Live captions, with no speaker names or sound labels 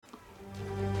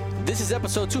This is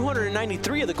episode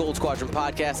 293 of the Gold Squadron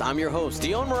podcast. I'm your host,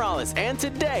 Dion Morales, and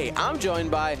today I'm joined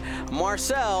by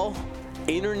Marcel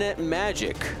Internet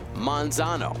Magic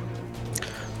Manzano.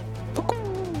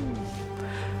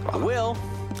 Will,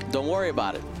 don't worry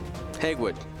about it,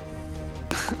 Hagwood.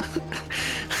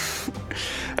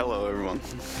 Hello, everyone.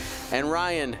 And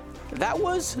Ryan, that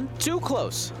was too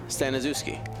close,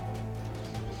 Staniszewski.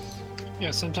 Yeah,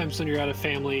 sometimes when you're at a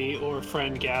family or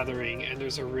friend gathering and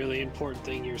there's a really important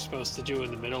thing you're supposed to do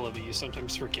in the middle of it, you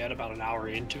sometimes forget about an hour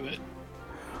into it.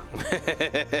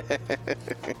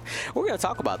 We're going to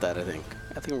talk about that, I think.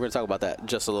 We're going to talk about that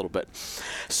just a little bit.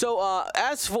 So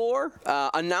as for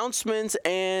announcements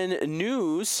and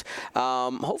news,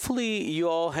 hopefully you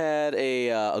all had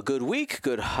a good week,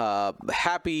 good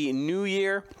happy new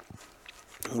year.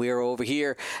 We are over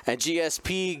here at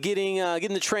GSP getting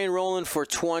the train rolling for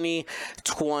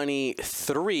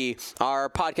 2023. Our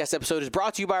podcast episode is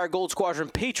brought to you by our Gold Squadron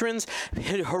patrons.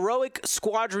 Heroic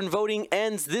Squadron voting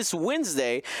ends this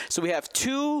Wednesday, so we have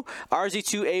 2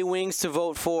 RZ-2A wings to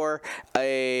vote for,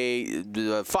 a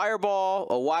Fireball,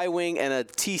 a Y-wing, and a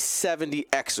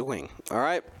T-70X wing. All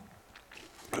right?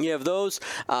 You have those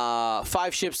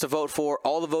 5 ships to vote for.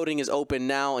 All the voting is open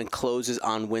now and closes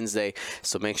on Wednesday,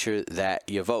 so make sure that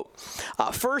you vote.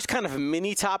 First kind of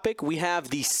mini topic, we have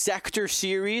the Sector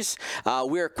Series.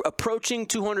 We're approaching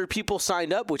 200 people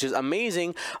signed up, which is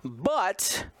amazing,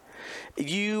 but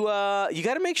you got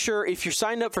to make sure if you're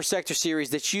signed up for Sector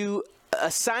Series that you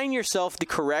assign yourself the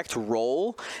correct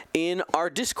role in our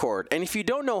Discord. And if you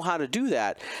don't know how to do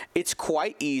that, it's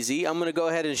quite easy. I'm going to go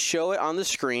ahead and show it on the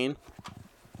screen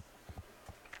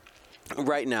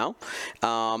right now,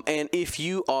 and if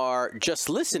you are just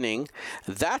listening,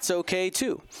 that's okay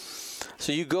too.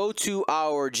 So you go to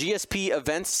our GSP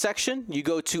events section, you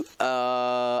go to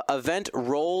event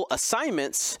role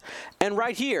assignments, and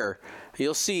right here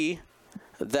you'll see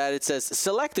that it says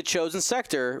select the chosen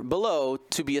sector below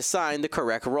to be assigned the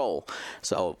correct role.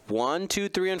 So 1, 2,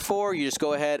 3, and 4, you just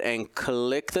go ahead and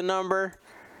click the number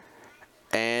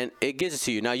and it gives it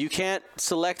to you. Now, you can't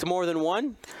select more than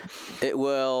one. It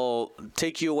will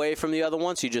take you away from the other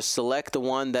one, so you just select the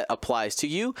one that applies to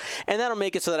you, and that'll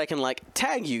make it so that I can,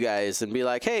 tag you guys and be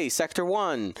like, hey, Sector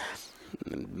 1,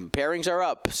 pairings are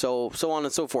up, so on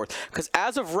and so forth. Because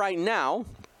as of right now,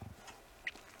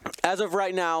 we have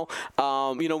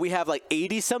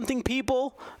 80-something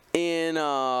people in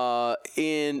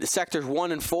Sectors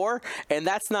 1 and 4, and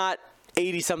that's not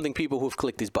 80-something people who have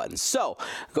clicked these buttons. So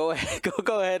go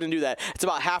ahead and do that. It's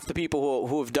about half the people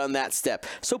who have done that step.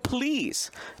 So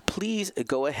please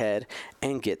go ahead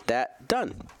and get that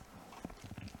done.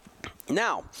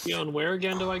 Now, where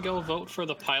again do I go vote for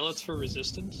the pilots for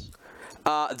Resistance?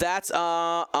 That's there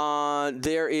are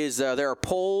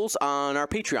polls on our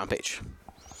Patreon page.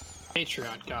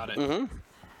 Patreon, got it. Mm-hmm.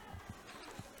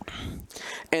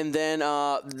 And then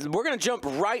we're going to jump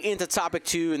right into topic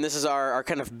 2, and this is our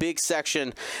kind of big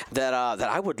section that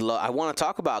I want to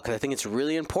talk about because I think it's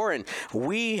really important.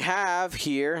 We have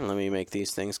here, let me make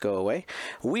these things go away.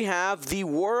 We have the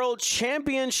World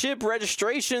Championship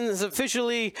registrations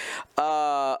officially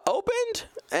opened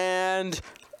and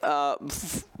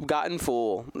gotten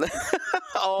full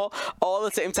all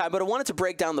at the same time, but I wanted to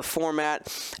break down the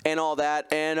format and all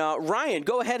that. And Ryan,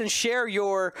 go ahead and share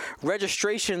your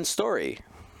registration story.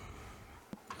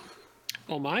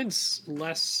 Well, mine's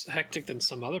less hectic than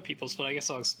some other people's, but I guess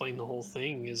I'll explain the whole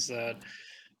thing. Is that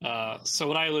so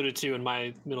what I alluded to in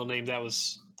my middle name, that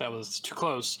was too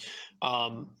close.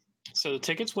 So the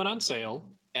tickets went on sale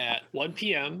at 1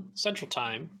 p.m. Central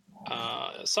Time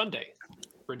Sunday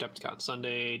for Adepticon,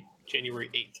 Sunday, January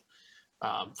 8th.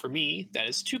 For me, that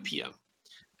is 2 p.m.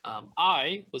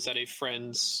 I was at a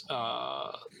friend's,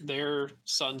 their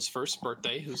son's first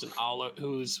birthday, who's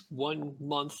 1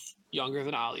 month younger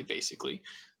than Ollie, basically.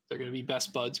 They're going to be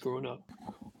best buds growing up.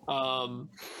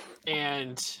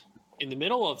 And in the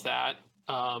middle of that,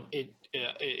 it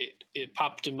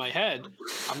popped in my head.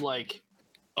 I'm like,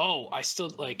 oh,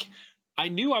 I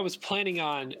knew I was planning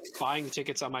on buying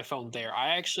tickets on my phone there.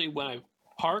 I actually, when I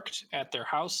parked at their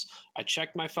house, I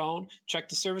checked my phone, checked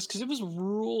the service, because it was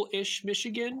rural-ish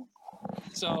Michigan.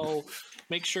 So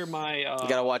make sure my you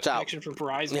gotta watch connection out. from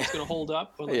Verizon is going to hold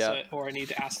up, or I need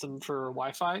to ask them for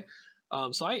Wi-Fi.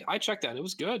 So I checked that. It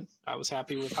was good. I was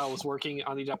happy with how it was working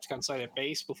on the Adepticon site at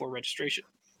base before registration.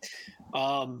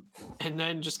 And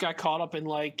then just got caught up in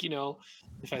the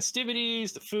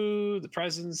festivities, the food, the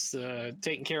presents,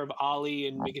 taking care of Ollie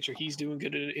and making sure he's doing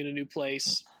good in a new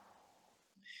place.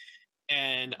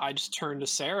 And I just turned to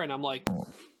Sarah and I'm like,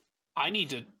 I need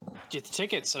to get the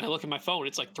tickets. And I look at my phone,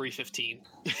 it's like 3:15.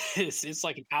 It's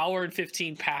like an hour and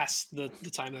 15 past the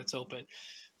time that's open.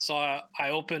 So I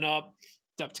open up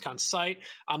Adepticon site.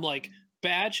 I'm like,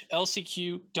 badge,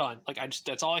 LCQ, done. Like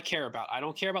that's all I care about. I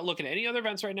don't care about looking at any other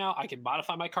events right now. I can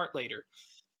modify my cart later.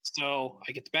 So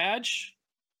I get the badge.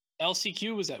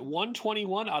 LCQ was at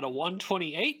 121 out of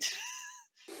 128.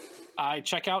 I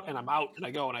check out and I'm out and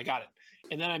I go and I got it.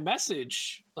 And then I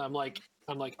message. I'm like,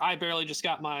 I barely just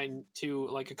got mine to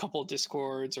like a couple of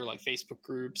Discords or like Facebook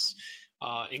groups,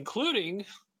 including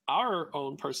our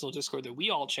own personal Discord that we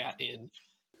all chat in.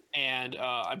 And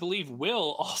I believe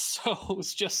Will also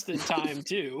was just in time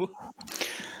too.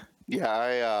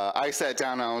 Yeah, I sat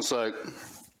down and I was like,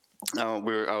 I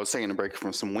was taking a break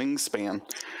from some Wingspan.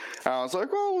 I was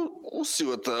like, well, we'll see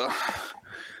what's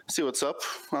up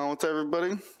with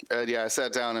everybody. And yeah, I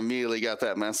sat down and immediately got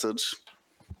that message.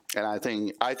 And I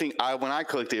think when I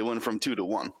clicked it went from 2 to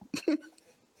 1.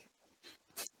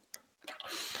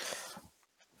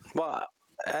 Well,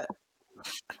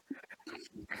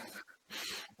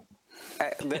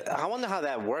 I wonder how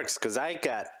that works, because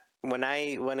when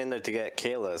I went in there to get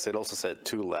Kayla's, it also said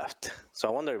 2 left. So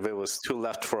I wonder if it was 2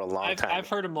 left for a long time. I've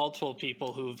heard of multiple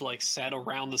people who've like said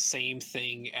around the same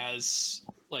thing as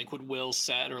like what Will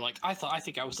said, or like I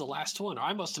think I was the last one, or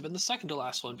I must have been the second to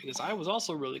last one because I was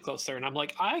also really close there. And I'm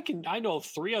like, I know of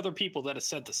 3 other people that have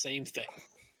said the same thing.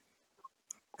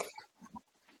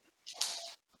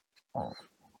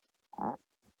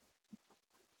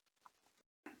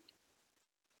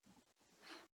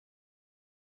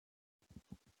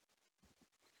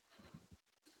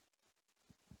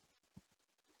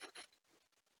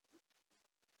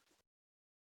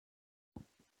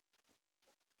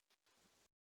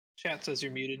 Chat says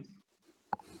you're muted.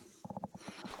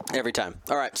 Every time.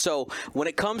 All right. So when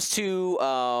it comes to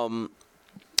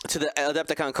the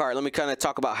Adepticon card, let me kind of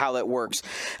talk about how that works.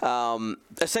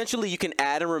 Essentially, you can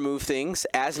add and remove things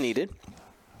as needed.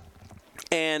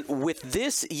 And with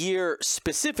this year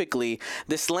specifically,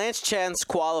 this Last Chance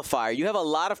qualifier, you have a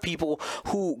lot of people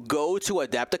who go to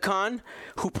Adepticon,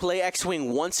 who play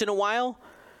X-Wing once in a while,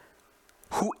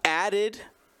 who added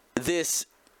this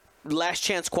Last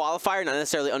Chance qualifier, not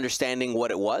necessarily understanding what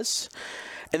it was.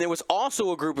 And there was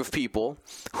also a group of people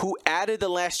who added the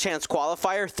Last Chance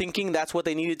qualifier thinking that's what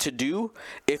they needed to do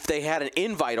if they had an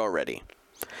invite already.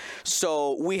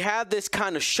 So we had this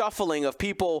kind of shuffling of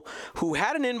people who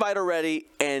had an invite already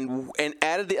and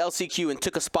added the LCQ and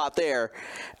took a spot there,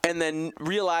 and then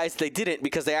realized they didn't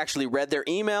because they actually read their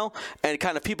email, and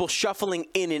kind of people shuffling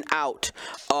in and out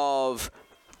of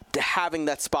having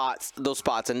those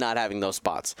spots and not having those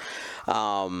spots.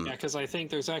 Yeah, because I think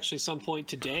there's actually some point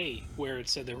today where it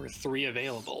said there were 3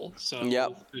 available. So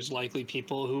there's likely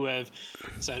people who have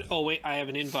said, oh, wait, I have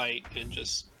an invite, and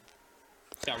just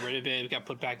got rid of it, got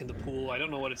put back in the pool. I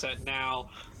don't know what it's at now.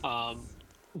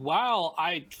 While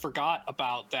I forgot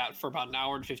about that for about an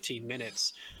hour and 15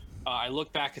 minutes, I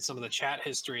looked back at some of the chat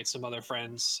history and some other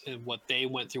friends and what they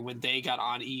went through when they got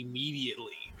on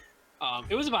immediately.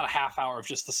 It was about a half hour of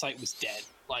just the site was dead.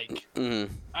 Like,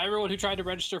 everyone who tried to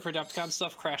register for Adepticon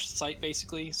stuff crashed the site,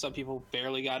 basically. Some people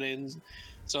barely got in.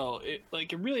 So, it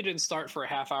really didn't start for a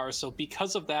half hour. So,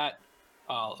 because of that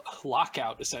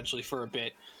lockout, essentially, for a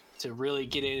bit, to really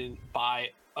get in and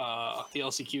buy the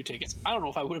LCQ tickets, I don't know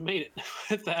if I would have made it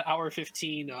with that hour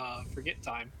 15 forget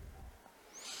time.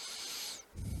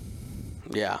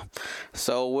 Yeah,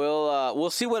 so we'll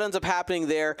see what ends up happening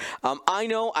there. I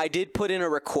know I did put in a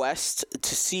request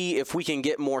to see if we can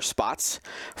get more spots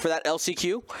for that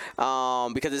LCQ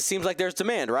because it seems like there's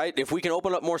demand, right? If we can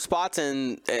open up more spots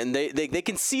and they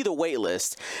can see the wait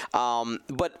list,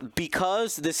 but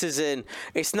because this is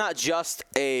it's not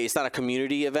a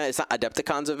community event, it's not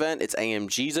Adepticon's event, it's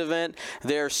AMG's event.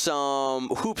 There's some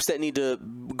hoops that need to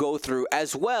go through,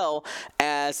 as well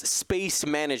as space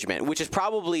management, which is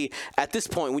probably at this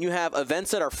point when you have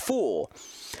events that are full,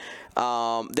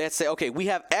 they say, okay, we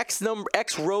have X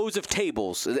rows of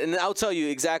tables, and I'll tell you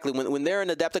exactly when they're in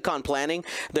Adepticon planning,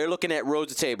 they're looking at rows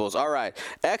of tables. All right,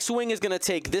 X-Wing is going to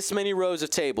take this many rows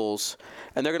of tables,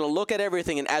 and they're going to look at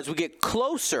everything, and as we get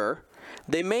closer,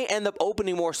 they may end up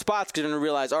opening more spots because they're going to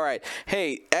realize, all right,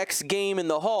 hey, X game in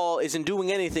the hall isn't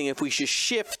doing anything. If we should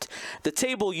shift the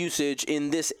table usage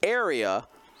in this area,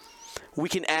 we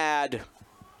can add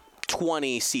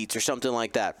 20 seats or something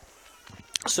like that.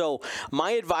 So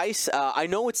my advice, I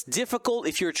know it's difficult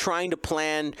if you're trying to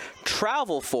plan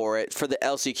travel for the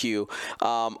LCQ,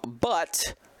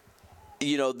 but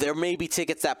there may be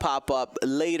tickets that pop up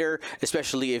later,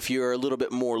 especially if you're a little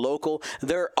bit more local.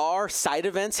 There are side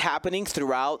events happening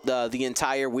throughout the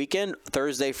entire weekend: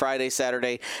 Thursday, Friday,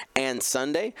 Saturday, and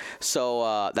Sunday.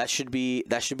 So that should be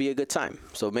a good time.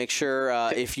 So make sure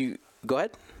if you go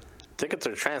ahead. Tickets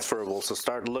are transferable, so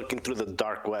start looking through the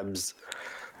dark webs,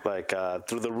 like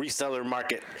through the reseller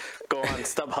market. Go on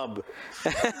StubHub.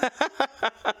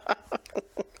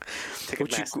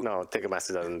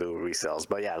 Ticketmaster doesn't do resales,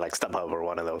 but yeah, like StubHub or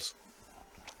one of those.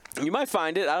 You might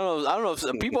find it. I don't know if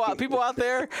some people out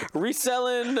there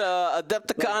reselling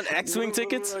Adepticon X-Wing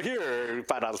tickets. Here,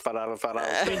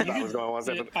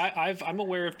 $5. I'm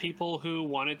aware of people who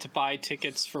wanted to buy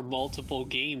tickets for multiple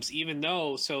games, even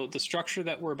though the structure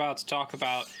that we're about to talk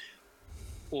about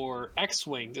for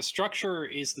X-Wing, the structure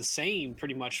is the same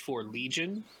pretty much for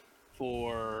Legion,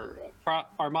 for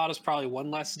Armada's probably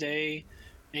one less day.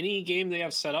 Any game they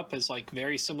have set up is like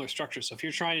very similar structure. So if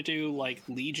you're trying to do like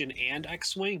Legion and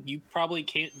X-Wing, you probably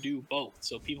can't do both.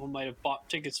 So people might have bought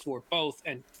tickets for both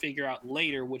and figure out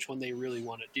later which one they really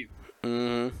want to do.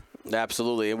 Mm-hmm.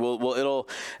 Absolutely. It'll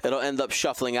end up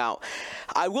shuffling out.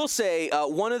 I will say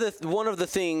one of the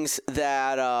things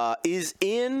that is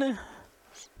in.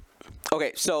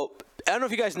 Okay, so I don't know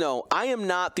if you guys know, I am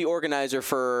not the organizer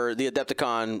for the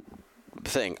Adepticon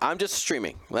thing. I'm just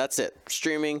streaming. That's it.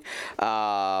 Streaming,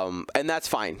 and that's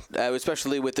fine.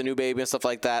 Especially with the new baby and stuff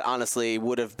like that. Honestly,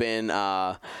 would have been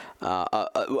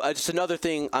just another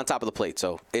thing on top of the plate.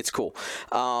 So it's cool.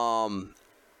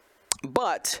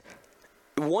 But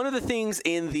one of the things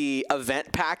in the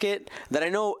event packet that I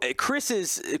know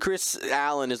Chris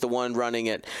Allen is the one running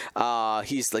it.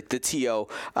 He's like the TO.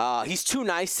 He's too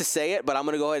nice to say it, but I'm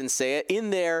going to go ahead and say it. In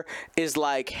there is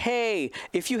like, hey,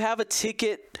 if you have a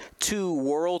ticket to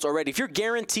Worlds already, if you're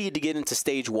guaranteed to get into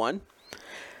Stage 1,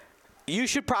 you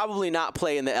should probably not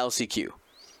play in the LCQ.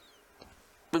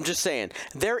 I'm just saying.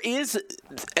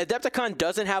 Adepticon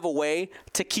doesn't have a way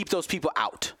to keep those people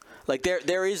out. Like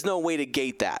there is no way to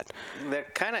gate that. There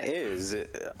kind of is.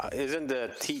 Isn't the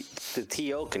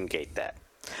TO can gate that?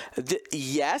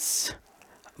 Yes,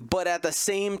 but at the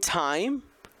same time,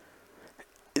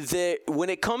 when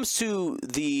it comes to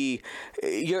the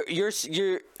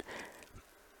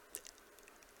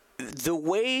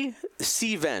way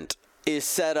C-Vent is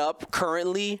set up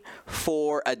currently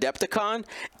for Adepticon,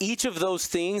 each of those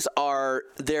things are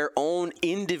their own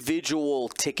individual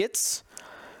tickets.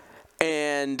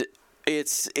 And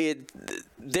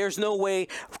there's no way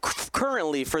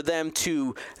currently for them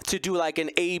to do like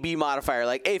an A/B modifier.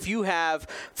 Like if you have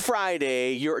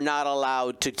Friday, you're not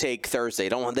allowed to take Thursday.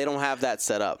 They don't have that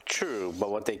set up. True, but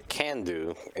what they can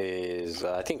do is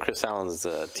I think Chris Allen's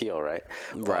TO, right?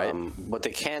 Right. What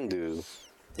they can do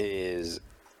is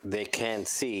they can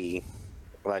see,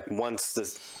 like once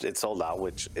it's sold out,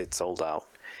 which it's sold out.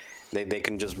 They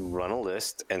can just run a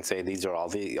list and say these are all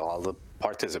the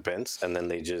participants, and then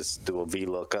they just do a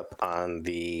VLOOKUP on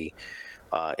the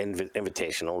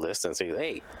invitational list and say,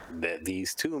 hey,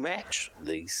 these two match.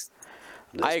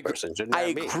 I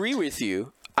agree with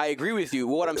you.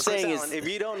 What I'm saying is, if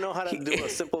you don't know how to do a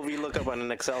simple VLOOKUP on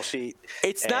an Excel sheet,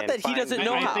 it's not that he doesn't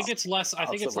know how. I think it's less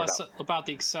about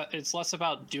it's less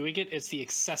about doing it. It's the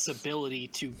accessibility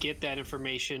to get that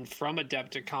information from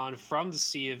Adepticon, from the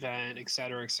C event, et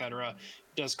cetera, et cetera.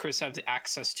 Does Chris have the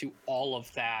access to all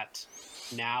of that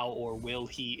now, or will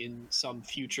he in some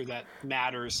future that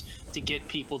matters to get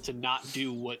people to not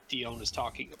do what Dion is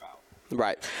talking about?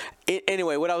 Right.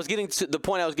 Anyway, the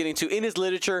point I was getting to, in his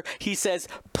literature, he says,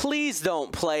 please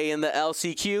don't play in the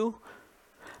LCQ.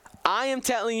 I am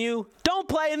telling you, don't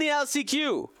play in the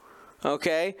LCQ.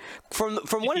 Okay? From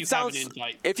what it sounds,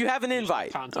 if you have an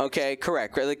invite. Okay,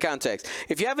 correct. The context.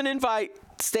 If you have an invite,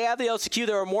 stay out of the LCQ.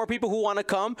 There are more people who want to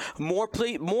come. More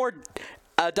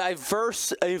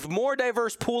diverse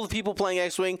pool of people playing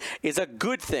X-Wing is a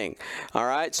good thing. All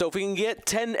right, so if we can get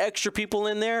 10 extra people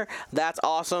in there, that's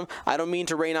awesome. I don't mean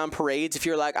to rain on parades. If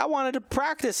you're like, I wanted to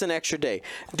practice an extra day,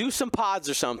 do some pods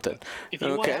or something. If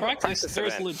you want to practice,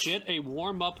 there's legit a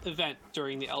warm-up event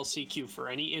during the LCQ for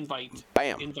any invite.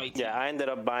 Bam. Yeah, I ended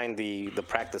up buying the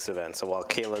practice event. So while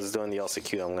Kayla's doing the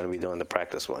LCQ, I'm going to be doing the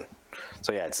practice one.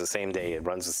 So yeah, it's the same day. It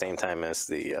runs the same time as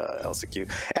the LCQ.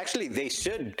 Actually, they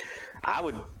should. I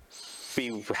would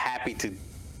be happy to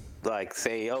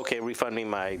say, okay, refund me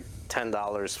my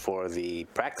 $10 for the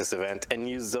practice event and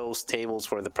use those tables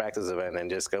for the practice event and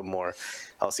just get more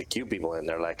LCQ people in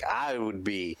there. Like, I would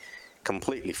be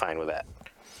completely fine with that.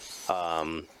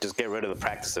 Just get rid of the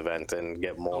practice event and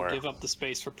get more. Give up the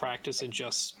space for practice and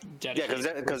just dedicate. Yeah,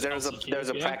 because there's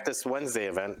a practice Wednesday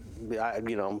event.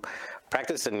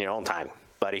 Practice in your own time.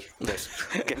 buddy.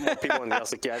 Get more people in the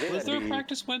LCQ. I think Was that'd there a be-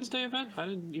 practice Wednesday event? I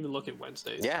didn't even look at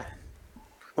Wednesdays. Yeah.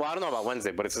 Well, I don't know about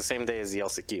Wednesday, but it's the same day as the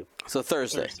LCQ. So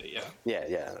Thursday. Thursday, yeah.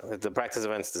 Yeah. The practice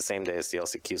event's the same day as the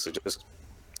LCQ, so just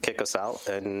kick us out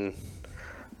and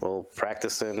we'll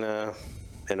practice in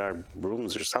our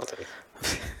rooms or something.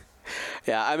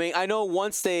 Yeah, I mean, I know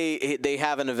once they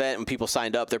have an event and people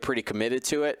signed up, they're pretty committed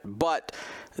to it. But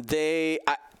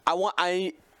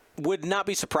I would not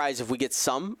be surprised if we get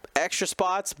some extra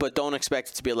spots, but don't expect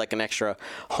it to be like an extra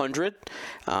 100.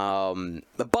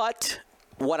 But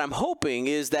what I'm hoping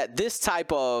is that this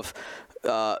type of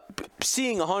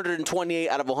seeing 128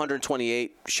 out of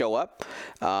 128 show up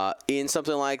in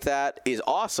something like that is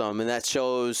awesome, and that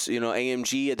shows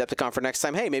AMG Adepticon for next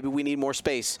time. Hey, maybe we need more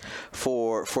space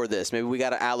for this. Maybe we got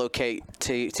to allocate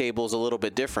tables a little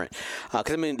bit different.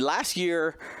 Because I mean, last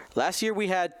year we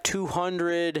had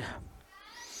 200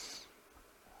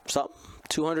 something.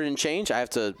 200 and change. I have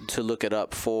to look it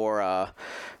up for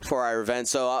our event.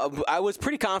 So I was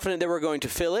pretty confident they were going to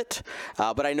fill it,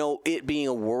 but I know it being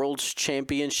a world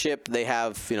championship, they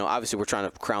have, obviously we're trying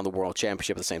to crown the world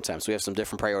championship at the same time, so we have some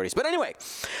different priorities. But anyway,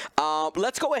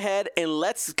 let's go ahead and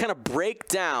let's kind of break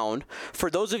down, for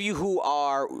those of you who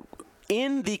are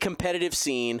in the competitive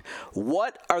scene,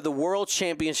 what are the world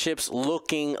championships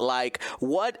looking like?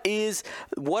 What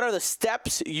are the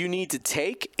steps you need to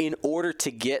take in order to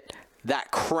get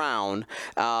that crown?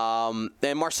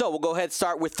 And Marcel, we'll go ahead and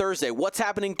start with Thursday. What's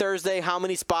happening Thursday? How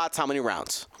many spots? How many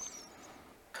rounds?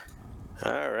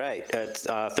 All right.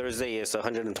 Thursday is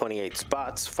 128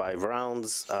 spots, 5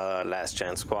 rounds, last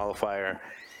chance qualifier.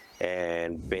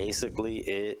 And basically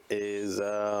it is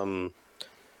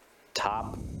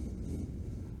top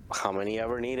how many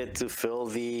ever needed to fill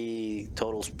the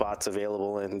total spots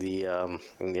available in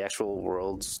the actual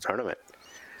Worlds tournament.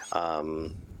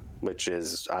 Which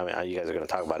is, I mean, you guys are going to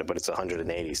talk about it, but it's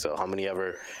 180. So how many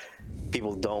ever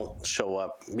people don't show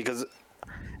up? Because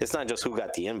it's not just who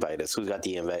got the invite, it's who's got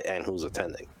the invite and who's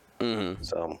attending. Mm-hmm.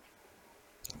 So,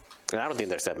 and I don't think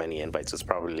there's that many invites. It's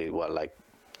probably, like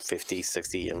 50,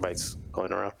 60 invites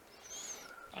going around?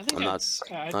 I think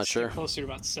I'm not sure. Closer to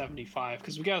about 75,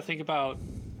 because we got to think about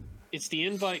it's the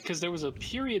invite, because there was a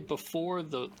period before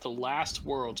the last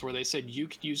Worlds where they said you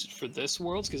could use it for this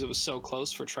Worlds because it was so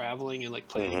close for traveling and like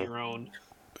planning your own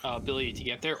ability to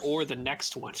get there, or the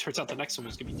next one. Turns out the next one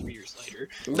was going to be 3 years later.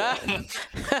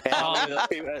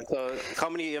 So how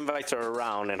many invites are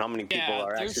around and how many people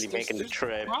are actually making the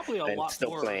trip probably a and lot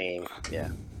still more. playing? Yeah.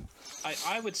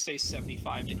 I would say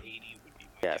 75 to 80 would be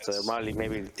my guess. So probably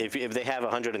maybe if they have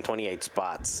 128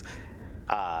 spots,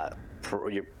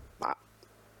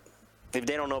 if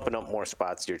they don't open up more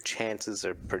spots, your chances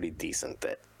are pretty decent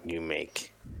that you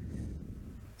make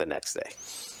the next day.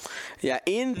 Yeah,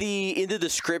 in the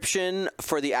description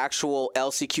for the actual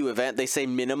LCQ event, they say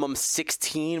minimum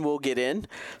 16 will get in.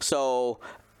 So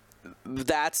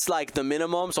that's like the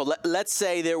minimum. So let's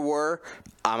say there were,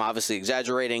 I'm obviously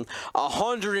exaggerating,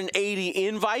 180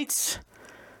 invites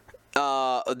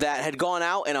that had gone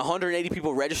out and 180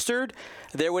 people registered.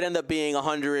 There would end up being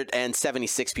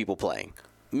 176 people playing.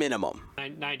 Minimum.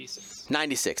 96.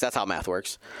 96. That's how math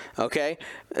works. Okay?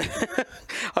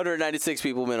 196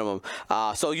 people minimum.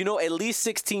 So, at least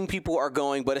 16 people are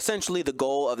going, but essentially the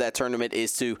goal of that tournament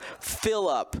is to fill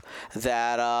up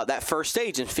that first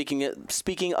stage. And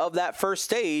speaking of that first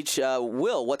stage,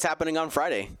 Will, what's happening on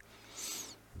Friday?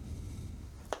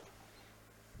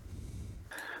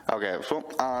 Okay, so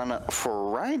on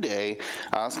Friday,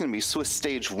 it's going to be Swiss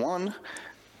Stage 1.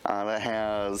 That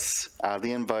has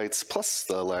the invites plus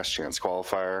the last chance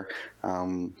qualifier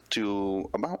to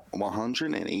about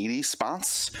 180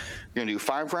 spots. You're going to do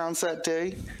 5 rounds that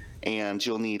day, and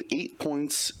you'll need 8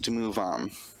 points to move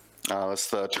on. That's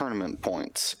the tournament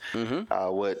points,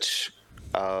 which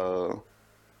we're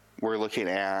looking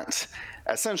at.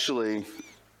 Essentially,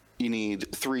 you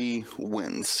need 3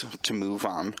 wins to move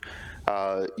on.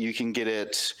 You can get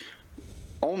it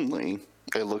only,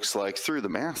 it looks like, through the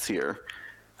math here.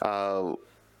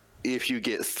 If you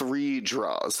get 3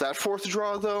 draws. That 4th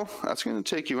draw, though, that's going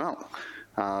to take you out.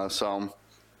 So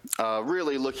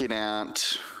really looking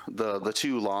at the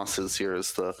 2 losses here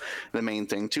is the main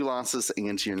thing. 2 losses,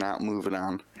 and you're not moving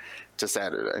on to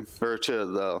Saturday, or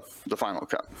to the final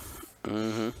cup.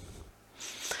 Mm-hmm.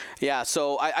 Yeah,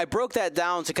 so I broke that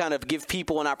down to kind of give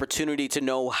people an opportunity to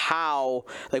know how,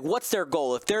 what's their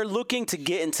goal. If they're looking to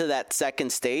get into that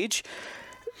second stage,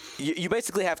 you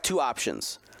basically have 2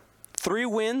 options. 3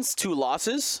 wins, 2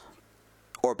 losses,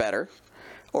 or better,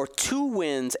 or 2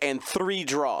 wins and 3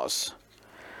 draws.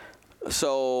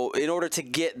 So in order to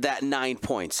get that 9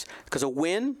 points, because a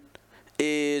win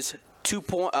is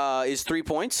is 3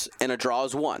 points, and a draw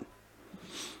is 1.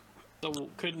 So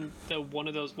couldn't the one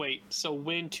of those so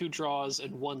win, 2 draws,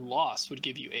 and 1 loss would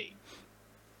give you 8?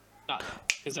 Not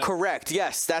is that Correct.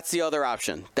 Yes, that's the other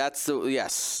option.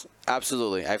 Yes,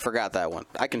 absolutely. I forgot that one.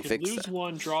 I can fix lose that.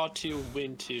 1, draw 2,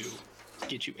 win 2,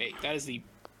 get you 8. That is the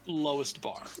lowest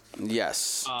bar.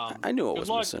 Yes, I knew it Good was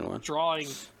luck missing one. drawing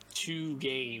 2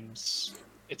 games.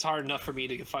 It's hard enough for me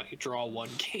to draw 1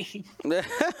 game.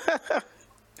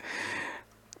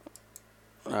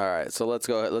 All right, so let's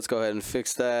go ahead and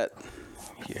fix that.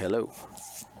 Hello.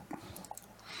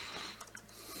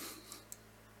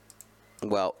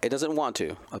 Well, it doesn't want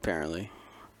to, apparently.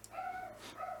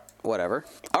 Whatever.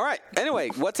 All right. Anyway,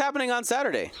 what's happening on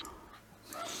Saturday?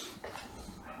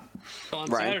 On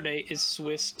Ryan? Saturday is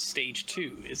Swiss Stage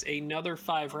 2. Is another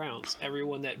 5 rounds.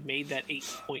 Everyone that made that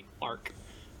 8-point mark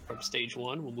from Stage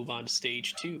 1 will move on to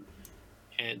Stage 2.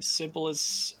 And simple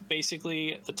as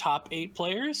basically the top 8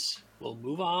 players will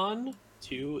move on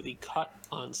to the cut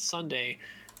on Sunday.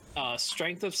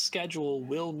 Strength of schedule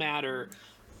will matter.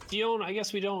 Dion, I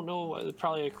guess we don't know,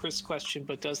 probably a Chris question,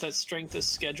 but does that strength of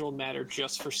schedule matter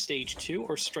just for Stage 2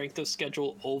 or strength of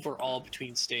schedule overall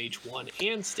between Stage 1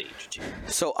 and Stage 2?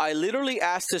 So I literally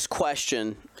asked this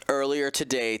question earlier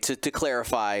today to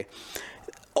clarify.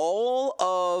 All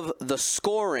of the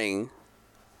scoring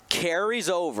carries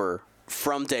over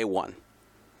from day 1.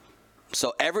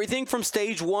 So everything from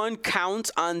Stage 1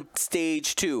 counts on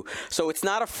Stage 2. So it's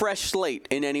not a fresh slate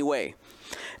in any way.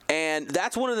 And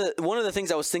that's one of the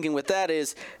things I was thinking with that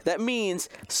is that means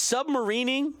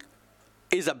submarining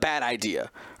is a bad idea,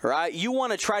 right? You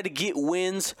want to try to get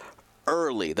wins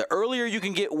early. The earlier you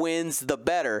can get wins, the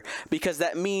better, because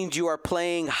that means you are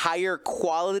playing higher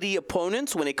quality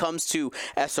opponents when it comes to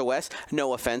SOS.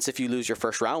 No offense if you lose your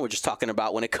first round. We're just talking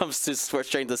about when it comes to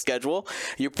strength of schedule.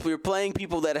 You're playing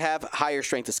people that have higher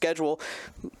strength of schedule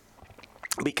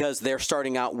because they're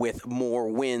starting out with more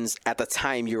wins at the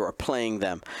time you are playing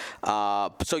them.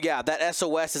 So yeah, that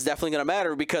SOS is definitely going to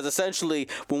matter because essentially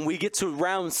when we get to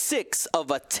round 6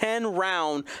 of a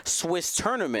 10-round Swiss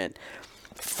tournament,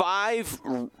 5,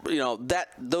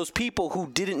 those people who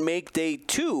didn't make day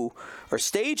 2 or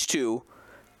stage 2,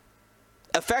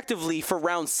 effectively for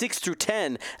round 6 through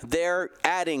 10, they're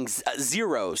adding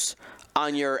zeros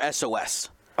on your SOS.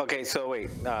 Okay, so wait.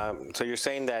 So you're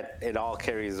saying that it all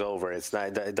carries over. It's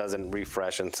not. It doesn't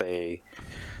refresh and say.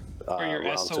 Or your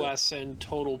round SOS 2. and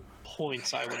total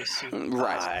points, I would assume.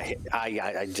 Right.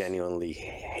 I genuinely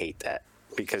hate that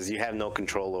because you have no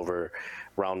control over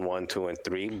round 1, 2, and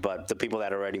 3. But the people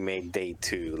that already made day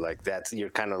 2, like you're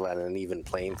kind of at an even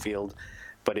playing field.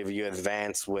 But if you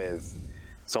advance with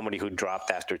somebody who dropped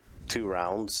after 2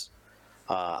 rounds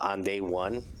on day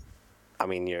 1, I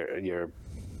mean you're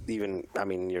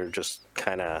just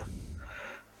kind of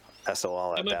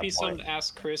SOL at That that might be point. something to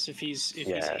ask Chris if he's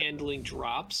handling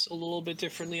drops a little bit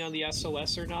differently on the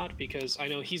SOS or not, because I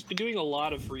know he's been doing a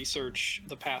lot of research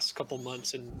the past couple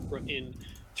months in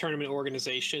tournament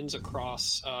organizations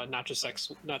across not just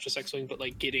X-Wing, but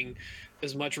like getting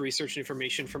as much research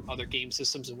information from other game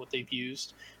systems and what they've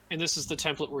used. And this is the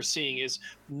template we're seeing is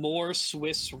more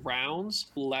Swiss rounds,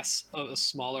 less of a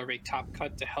smaller of a top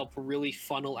cut to help really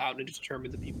funnel out and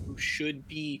determine the people who should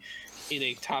be in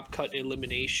a top cut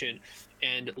elimination,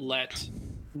 and let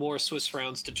more Swiss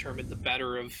rounds determine the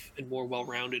better of and more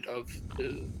well-rounded of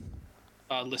the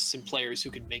lists and players who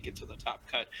can make it to the top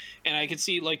cut. And I could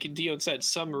see, like Dion said,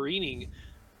 submarining,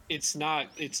 it's not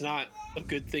a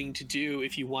good thing to do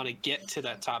if you want to get to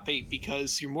that top 8,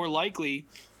 because you're more likely,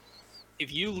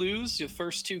 if you lose your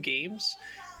first 2 games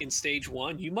in stage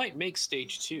 1, you might make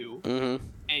stage 2,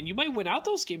 and you might win out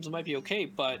those games. It might be okay,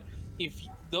 but if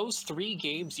those 3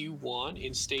 games you won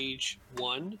in stage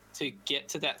 1 to get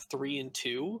to that 3 and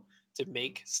 2 to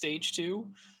make stage 2,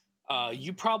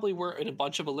 you probably were in a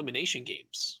bunch of elimination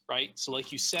games, right? So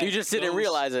like you said, You just didn't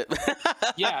realize it.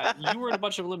 yeah, you were in a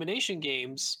bunch of elimination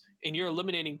games, and you're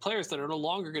eliminating players that are no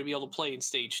longer going to be able to play in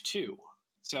stage 2.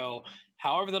 So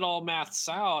however that all maths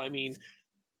out, I mean,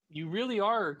 you really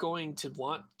are going to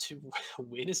want to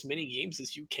win as many games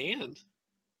as you can. I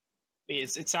mean,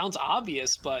 it sounds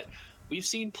obvious, but we've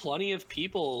seen plenty of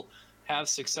people have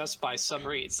success by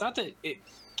submarine. It's not that it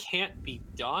can't be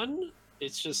done.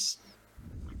 It's just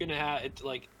you're going to have it,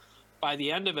 like, by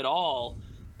the end of it all,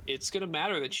 it's going to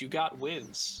matter that you got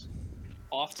wins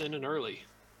often and early.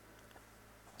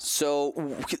 So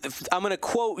I'm going to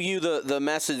quote you the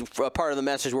message, part of the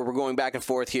message where we're going back and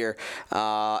forth here.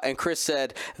 And Chris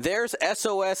said, there's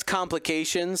SOS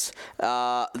complications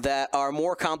that are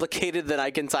more complicated than I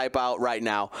can type out right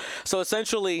now. So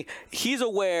essentially, he's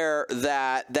aware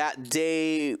that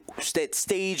day,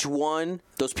 stage 1,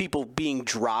 those people being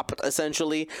dropped,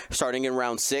 essentially, starting in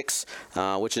round 6,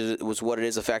 which was what it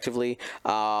is effectively,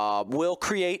 will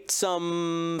create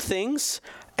some things.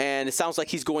 And it sounds like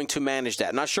he's going to manage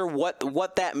that. Not sure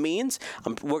what that means.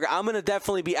 I'm going to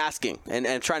definitely be asking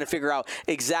and trying to figure out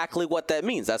exactly what that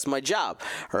means. That's my job,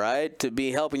 all right, to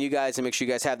be helping you guys and make sure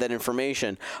you guys have that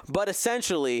information. But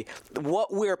essentially,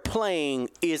 what we're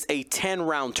playing is a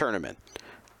 10-round tournament.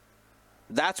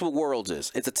 That's what Worlds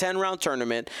is. It's a 10-round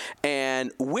tournament.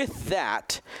 And with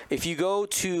that, if you go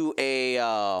to a...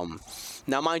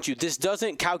 now, mind you, this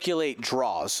doesn't calculate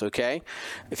draws, okay?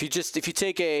 If you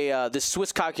take this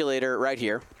Swiss calculator right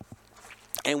here,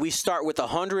 and we start with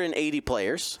 180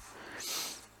 players,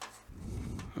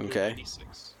 okay?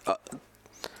 96.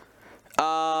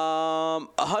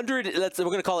 100. We're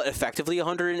gonna call it effectively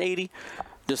 180.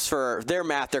 Just for their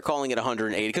math, they're calling it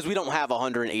 180 because we don't have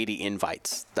 180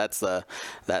 invites. That's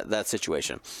that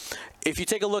situation. If you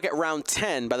take a look at round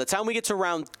 10, by the time we get to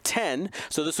round 10,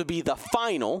 so this would be the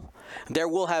final, there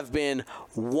will have been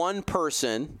one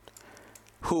person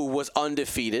who was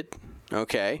undefeated.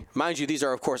 Okay, mind you, these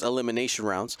are of course elimination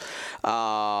rounds.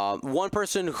 One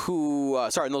person who,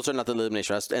 sorry, those are not the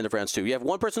elimination rounds. End of rounds 2. You have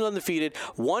one person undefeated,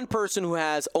 one person who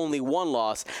has only one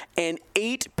loss, and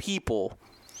 8 people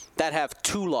that have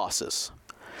 2 losses.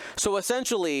 So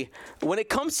essentially, when it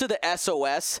comes to the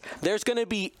SOS, there's going to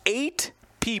be 8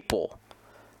 people,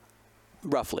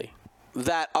 roughly,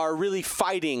 that are really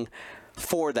fighting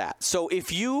for that. So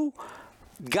if you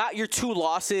got your 2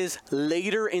 losses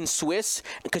later in Swiss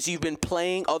because you've been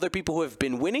playing other people who have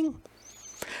been winning,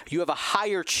 you have a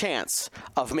higher chance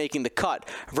of making the cut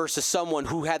versus someone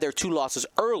who had their 2 losses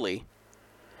early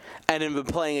and have been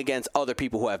playing against other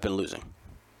people who have been losing.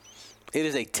 It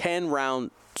is a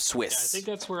 10-round Swiss. Yeah, I think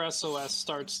that's where SOS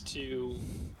starts to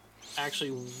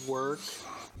actually work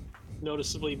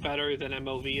noticeably better than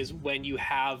MOV is when you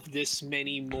have this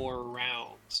many more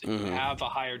rounds. And you have a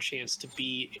higher chance to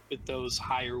be with those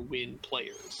higher win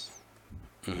players.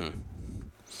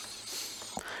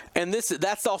 And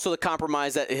that's also the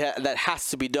compromise that has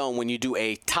to be done when you do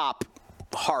a top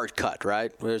hard cut,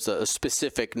 right? There's a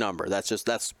specific number.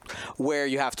 That's where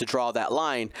you have to draw that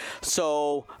line.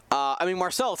 So, I mean,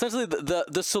 Marcel, essentially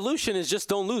the solution is just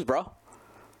don't lose, bro.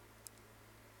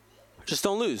 Just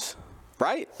don't lose,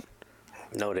 right?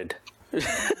 Noted. And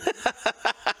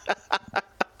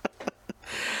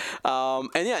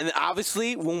yeah, and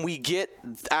obviously when we get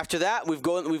after that, we've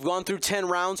gone through 10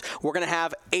 rounds. We're gonna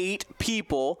have 8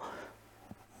 people.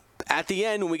 At the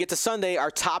end, when we get to Sunday,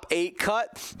 our top 8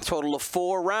 cut, total of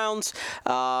 4 rounds,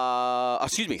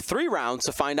 3 rounds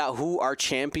to find out who our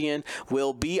champion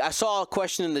will be. I saw a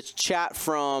question in the chat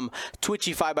from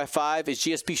Twitchy5x5. Is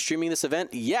GSP streaming this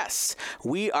event? Yes,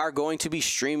 we are going to be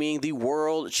streaming the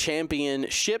World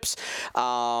Championships.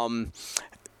 What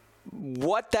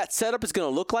that setup is going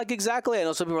to look like exactly, I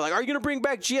know some people are like, are you going to bring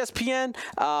back GSPN?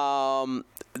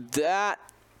 That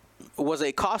was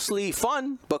a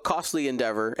fun but costly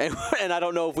endeavor, and I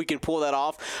don't know if we can pull that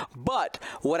off. But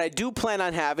what I do plan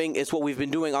on having is what we've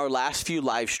been doing our last few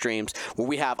live streams, where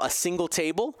we have a single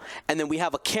table and then we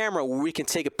have a camera where we can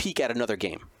take a peek at another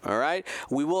game. All right,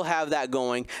 we will have that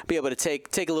going, be able to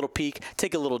take a little peek,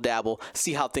 take a little dabble,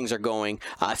 see how things are going,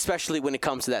 especially when it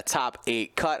comes to that top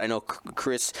 8 cut. I know,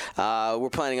 Chris, we're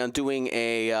planning on doing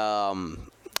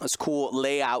it's cool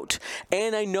layout,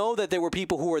 and I know that there were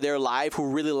people who were there live who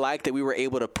really liked that we were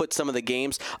able to put some of the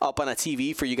games up on a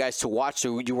TV for you guys to watch,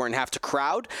 so you weren't have to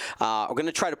crowd. We're going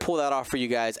to try to pull that off for you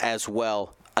guys as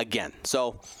well again.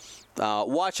 So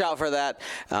watch out for that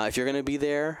if you're going to be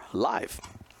there live.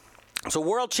 So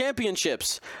World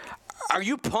Championships, are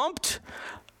you pumped?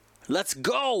 Let's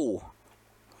go.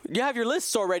 You have your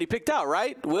lists already picked out,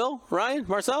 right? Will, Ryan,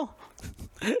 Marcel?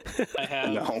 I have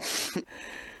No.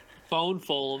 phone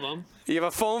full of them. You have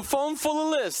a phone full of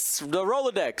lists, the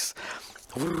Rolodex.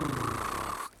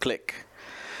 Click.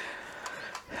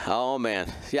 Oh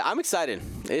man, yeah, I'm excited.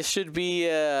 This should be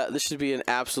an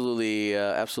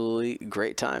absolutely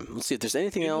great time. Let's see if there's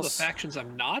anything else. The factions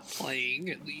I'm not playing,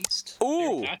 at least.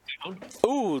 Ooh. That down.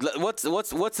 Ooh,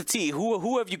 what's the T?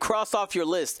 Who have you crossed off your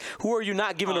list? Who are you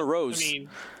not giving a rose? I mean,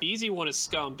 the easy one is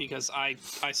Scum because I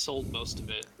sold most of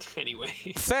it anyway.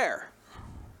 Fair.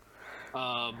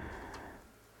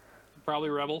 Probably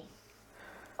Rebel.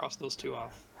 Cross those 2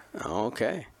 off.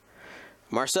 Okay.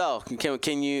 Marcel,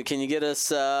 can you get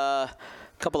us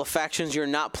Couple of factions you're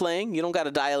not playing. You don't got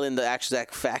to dial in the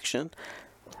exact faction.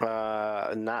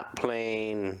 Not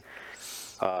playing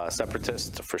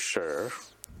Separatist for sure,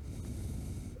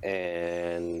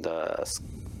 and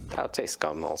I'll say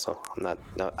Scum also.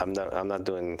 I'm not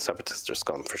doing Separatist or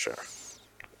Scum for sure.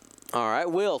 All right,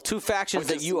 Will. 2 factions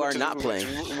that you are not playing.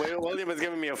 William is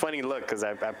giving me a funny look because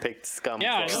I picked Scum.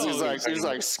 Yeah, I know. He's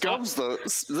like, Scum's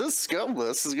this Scum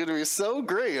list is going to be so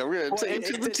great. I'm going to take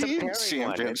to the Teams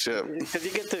Championship.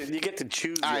 Because you get to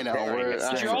choose. I know.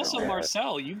 But you're also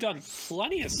Marcel. You've done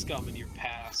plenty of Scum in your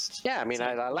past. Yeah, I mean, So,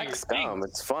 I like your Scum. thing.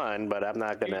 It's fun, but I'm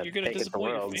not going You're to going to take it to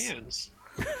disappoint your Worlds. fans.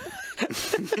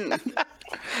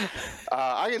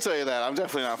 I can tell you that I'm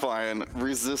definitely not flying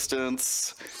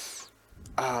Resistance,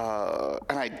 and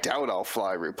I doubt I'll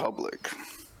fly Republic.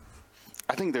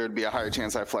 I think there would be a higher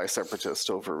chance I fly Separatist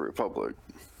over Republic.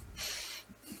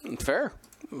 Fair.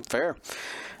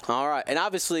 All right, and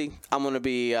obviously I'm going to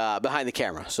be behind the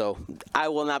camera, so I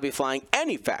will not be flying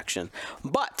any faction.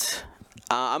 But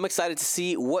I'm excited to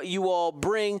see what you all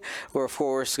bring. We're of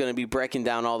course going to be breaking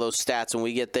down all those stats when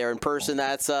we get there in person.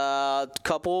 That's a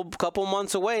couple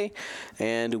months away,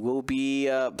 and we'll be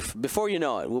before you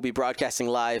know it, we'll be broadcasting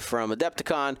live from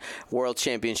Adepticon World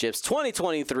Championships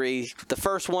 2023, the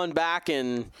first one back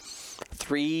in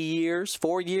 4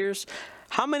 years.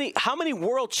 How many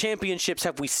World Championships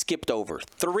have we skipped over?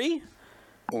 3?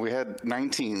 Well, we had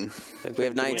 19. We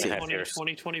have 19.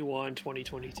 2021,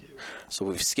 2022. So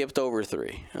we've skipped over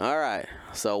 3. All right.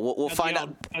 So we'll find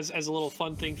out. As a little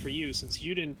fun thing for you, since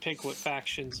you didn't pick what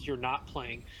factions you're not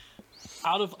playing,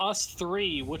 out of us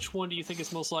 3, which one do you think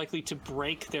is most likely to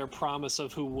break their promise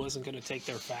of who wasn't going to take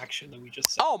their faction that we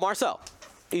just said? Oh, Marcel.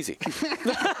 Easy.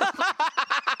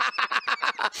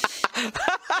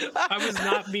 I was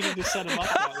not meaning to set him up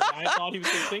that way. I thought he was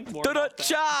going to think more about that.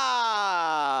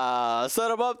 Cha!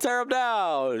 Set him up, tear him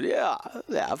down. Yeah,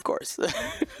 of course.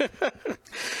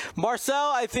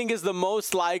 Marcel, I think, is the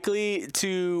most likely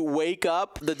to wake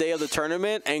up the day of the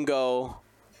tournament and go,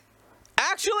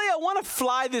 actually, I want to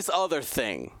fly this other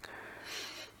thing.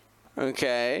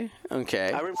 Okay.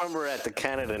 I remember at the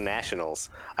Canada Nationals,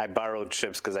 I borrowed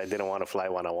ships because I didn't want to fly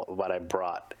what I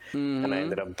brought. Mm-hmm. And I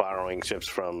ended up borrowing ships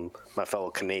from my fellow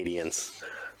Canadians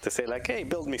to say, like, hey,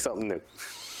 build me something new.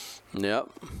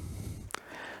 Yep.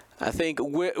 I think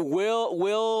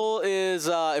Will is,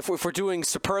 if we're doing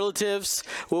superlatives,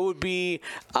 what would be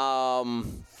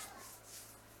probably...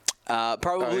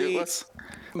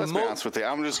 Let's be honest with you.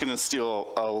 I'm just going to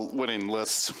steal a winning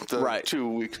list a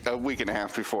week and a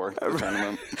half before the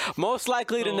tournament. Most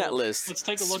likely to net list. Let's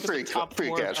take a look at the top 4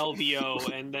 of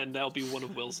LVO, and then that'll be one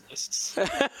of Will's lists.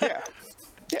 Yeah,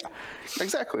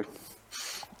 exactly.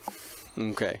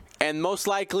 Okay, and most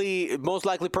likely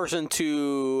person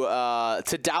to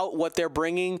doubt what they're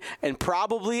bringing and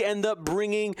probably end up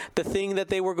bringing the thing that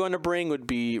they were going to bring would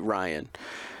be Ryan.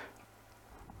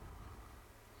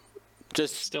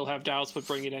 Just still have doubts, but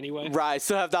bring it anyway. Right,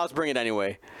 still have doubts, bring it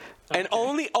anyway. Okay. And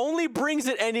only brings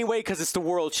it anyway because it's the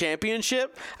World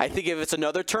Championship. I think if it's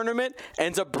another tournament,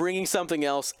 ends up bringing something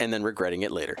else and then regretting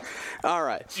it later. All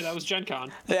right. Yeah, that was Gen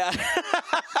Con. Yeah.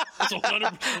 That's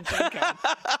 100% Gen Con.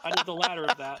 I did the latter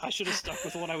of that. I should have stuck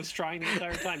with what I was trying the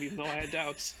entire time, even though I had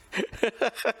doubts.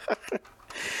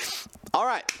 All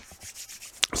right.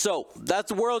 So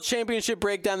that's the World Championship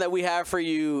breakdown that we have for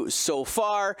you so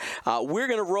far. We're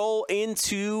going to roll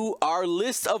into our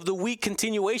list of the week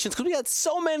continuations because we had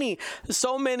so many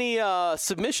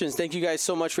submissions. Thank you guys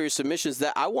so much for your submissions.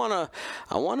 That I wanna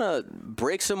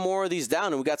break some more of these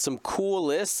down, and we got some cool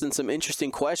lists and some interesting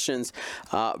questions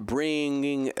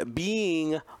being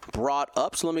brought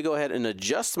up. So let me go ahead and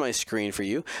adjust my screen for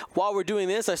you. While we're doing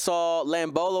this, I saw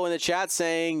Lambolo in the chat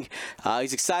saying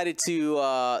he's excited to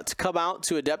come out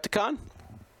to Adepticon.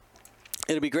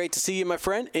 It'll be great to see you, my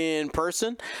friend, in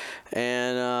person,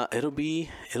 and it'll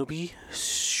be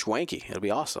swanky. It'll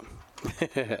be awesome.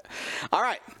 All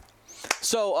right.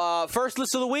 So first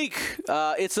list of the week.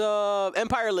 It's a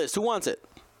Empire list. Who wants it?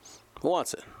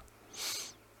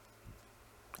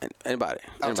 Anybody?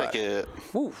 I'll take it.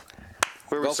 Woo.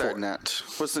 Where are we starting at?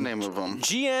 What's the name of them?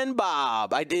 GN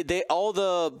Bob. I did all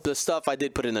the stuff I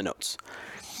did put in the notes.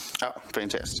 Oh,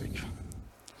 fantastic.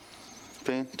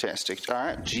 All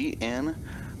right, GN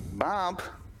Bob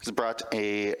has brought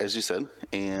as you said,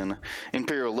 an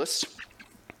Imperial list,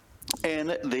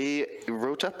 and they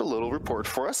wrote up a little report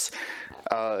for us,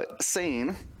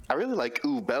 saying, I really like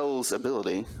Bell's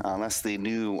ability. That's the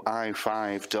new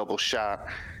I-5 double shot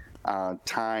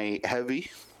TIE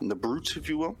heavy, the brute, if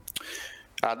you will.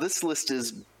 This list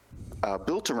is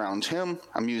built around him.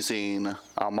 I'm using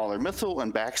Mauler Mythil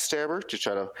and Backstabber to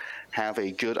try to have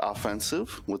a good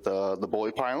offensive with the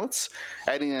boy pilots.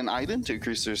 Adding in Iden to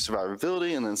increase their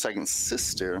survivability, and then second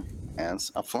sister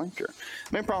as a flanker.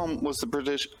 Main problem was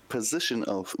the position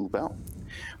of Ubel.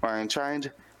 When I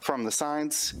tried from the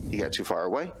sides, he got too far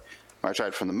away. When I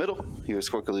tried from the middle, he was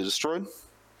quickly destroyed.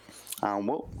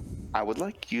 Well, I would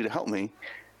like you to help me.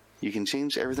 You can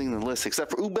change everything in the list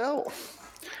except for Ubel.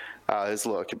 His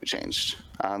look can be changed.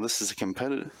 This is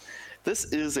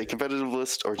a competitive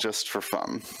list or just for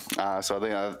fun. So I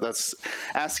think that's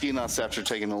asking us after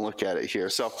taking a look at it here.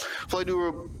 So Flight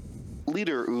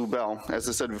leader Ubel, as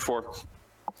I said before,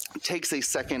 takes a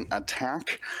second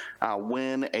attack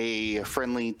when a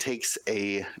friendly takes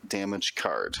a damage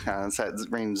card. It's at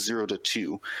range 0 to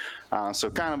 2. So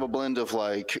kind of a blend of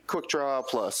like Quick Draw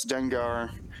plus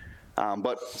Dengar,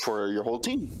 but for your whole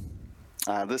team.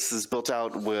 This is built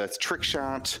out with Trick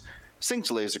Shot,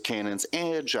 Synced Laser Cannons,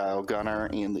 Agile Gunner,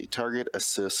 and the Target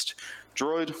Assist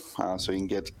Droid, so you can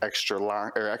get extra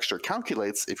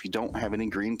calculates if you don't have any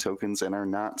green tokens and are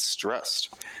not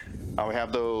stressed. We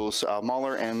have those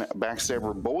Mauler and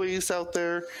Backstabber boys out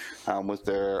there with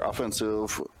their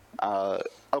offensive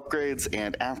upgrades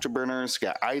and afterburners.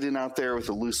 Got Iden out there with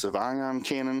elusive ion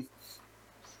cannon.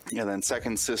 And then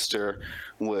second sister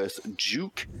with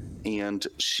Juke and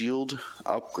shield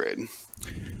upgrade.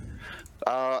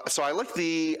 So I like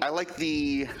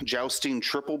the jousting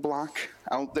triple block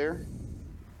out there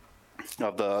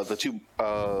of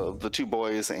the two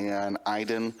boys and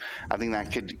Iden. I think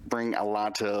that could bring a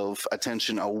lot of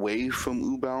attention away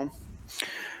from Ubel.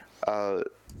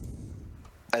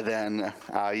 And then,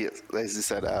 as you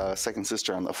said, second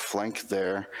sister on the flank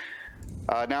there.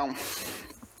 Now,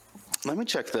 let me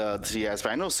check the TS.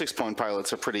 I know 6-point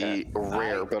pilots are pretty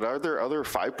rare, but are there other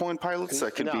 5-point pilots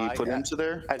that could be put into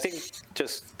there? I think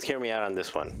just hear me out on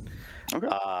this one. Okay.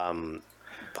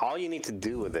 All you need to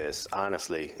do with this,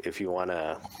 honestly, if you want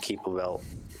to keep a belt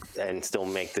and still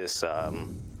make this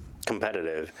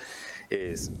competitive,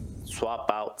 is swap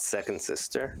out second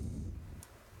sister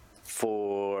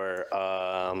for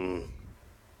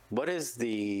what is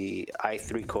the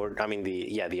I3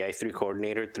 the I3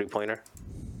 coordinator 3-pointer?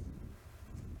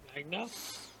 Magna?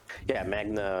 Yeah,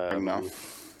 Magna.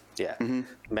 Yeah,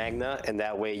 Magna, and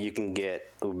that way you can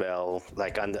get Ubel,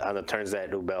 like on the turns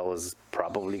that Ubel is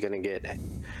probably going to get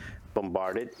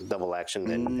bombarded, double action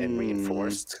and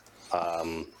reinforced.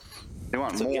 They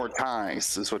want more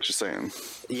ties, is what you're saying.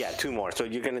 Yeah, 2 more. So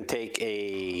you're going to take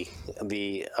the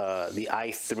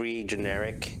I3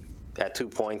 generic at 2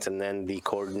 points, and then the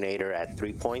coordinator at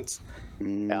 3 points.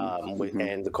 And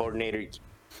the coordinator,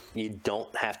 you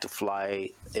don't have to fly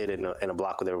it in a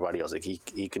block with everybody else. Like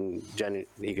he can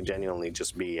genuinely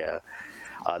just be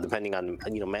depending on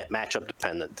matchup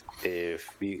dependent.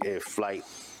 If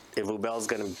Ubel's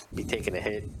gonna be taking a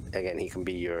hit again, he can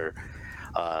be your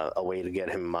a way to get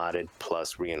him modded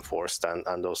plus reinforced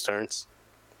on those turns.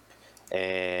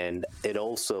 And it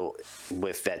also,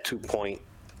 with that 2-point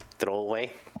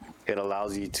throwaway, it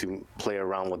allows you to play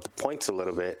around with the points a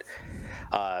little bit,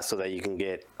 so that you can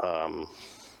get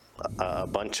a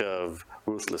bunch of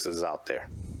Ruthlesses out there.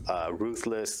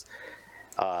 Ruthless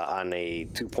on a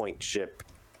 2-point ship,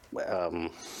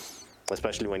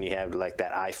 especially when you have like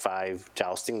that I5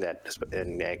 jousting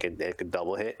and it could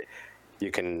double hit, you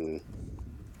can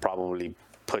probably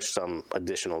push some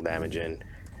additional damage in,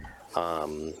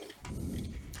 and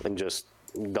just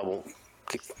double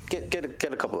get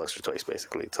a couple extra toys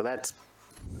basically. So that's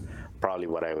probably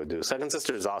what I would do. Second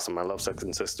sister is awesome. I love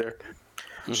second sister.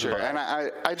 Sure, and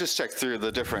I just checked through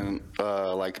the different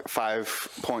like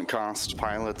 5-point cost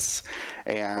pilots,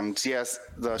 and yes,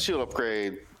 the shield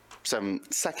upgrade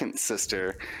second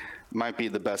sister might be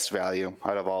the best value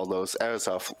out of all those as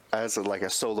like a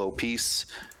solo piece.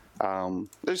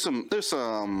 There's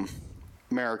some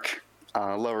Merrick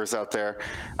lovers out there,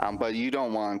 but you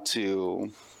don't want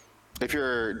to. If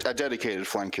you're a dedicated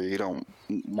flanker, you don't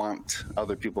want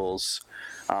other people's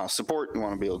support. You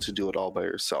want to be able to do it all by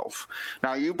yourself.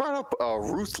 Now, you brought up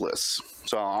Ruthless,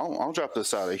 so I'll drop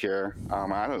this out of here.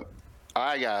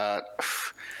 I got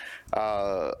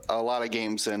a lot of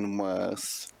games in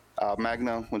with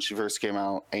Magna when she first came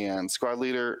out, and Squad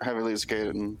Leader, Heavy Laser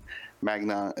Cannon.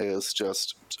 Magna is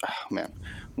just, man,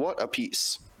 what a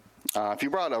piece. If you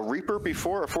brought a Reaper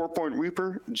before, a 4-point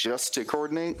Reaper, just to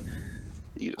coordinate,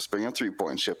 you just bring a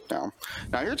 3-point ship now.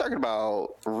 Now you're talking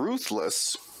about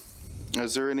Ruthless.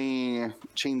 Is there any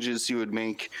changes you would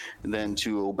make then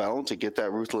to Ubel to get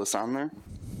that Ruthless on there?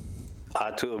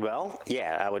 To Ubel?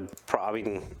 Yeah, I would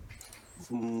probably.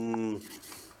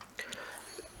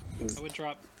 I would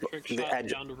drop Trick The Shot ag-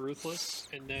 down to Ruthless,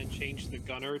 and then change the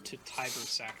Gunner to Tiber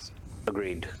Saxon.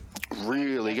 Agreed.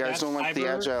 Really, you guys That don't like the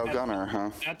Tiber- agile that- gunner, huh?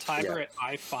 That Tiber Yeah. at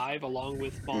I5, along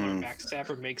with Mauler and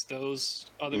Backstabber, makes those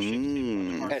other ships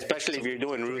Mm. hard to hit. Especially if So you're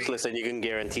doing great. ruthless and you can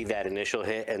guarantee that initial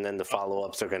hit, and then the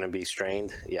follow-ups are going to be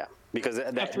strained. Yeah, because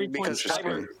that 3 because points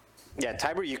Tiber, yeah,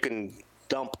 Tiber you can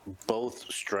dump both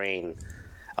strain.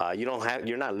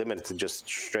 You're not limited to just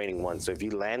straining one. So if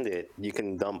you land it, you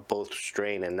can dump both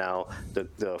strain, and now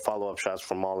the follow-up shots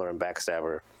from Mauler and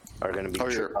Backstabber are going to be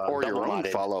Or your double own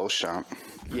modded. follow shot.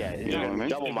 Yeah, know what I mean?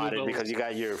 double If modded Ubo- because you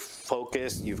got your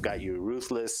focus, you've got your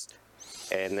ruthless,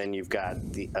 and then you've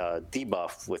got the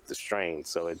debuff with the strain.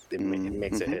 So it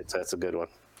makes it hit. So that's a good one.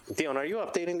 Dion, are you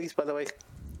updating these, by the way?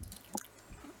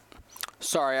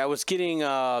 Sorry, I was getting.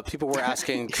 People were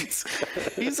asking.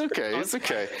 He's okay. He's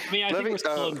okay. I mean, I think we're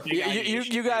still in big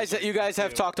you guys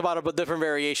have talked about it, but different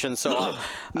variations. So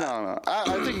No.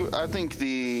 I think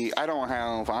I don't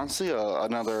have honestly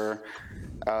another.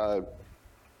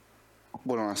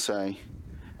 What do I say?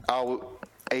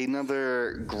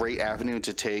 Another great avenue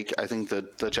to take. I think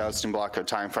that the jousting block of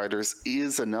Time Fighters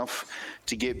is enough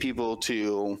to get people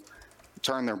to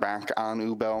turn their back on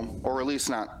Ubel, or at least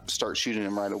not start shooting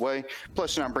him right away.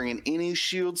 Plus, you're not bringing any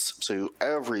shields, so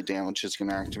every damage is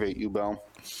going to activate Ubel.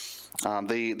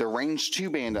 The range 2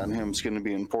 band on him is going to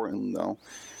be important, though.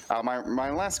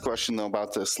 My last question, though,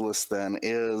 about this list then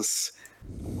is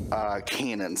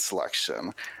cannon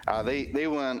selection. They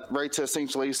went right to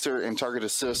Saint Lacer and Target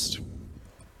Assist.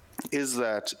 Is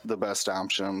that the best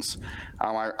options?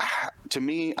 To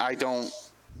me, I don't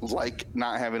like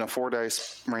not having a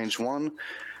 4-dice range 1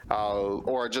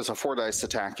 or just a 4-dice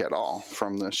attack at all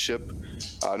from the ship.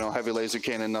 No heavy laser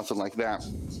cannon, nothing like that.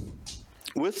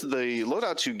 With the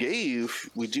loadouts you gave,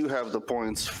 we do have the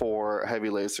points for heavy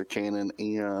laser cannon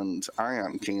and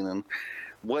ion cannon.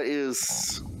 What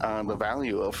is the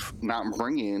value of not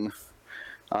bringing,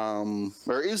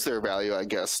 or is there value, I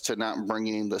guess, to not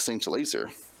bringing the Saint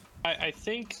Laser? I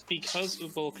think because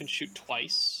Ubel can shoot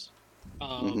twice,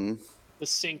 the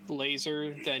synced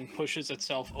laser then pushes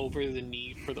itself over the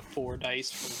need for the 4 dice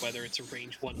for whether it's a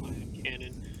range 1 ion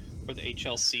cannon or the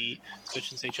HLC,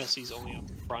 especially since HLC is only up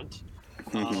front.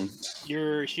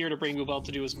 You're here to bring Ubel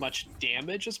to do as much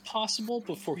damage as possible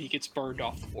before he gets burned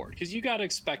off the board. Because you got to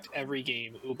expect every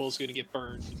game Ubel's going to get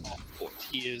burned off the board.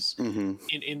 He is in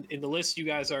the list. You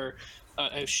guys are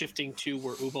shifting to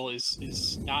where Ubel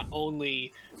is not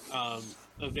only a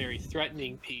very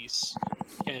threatening piece,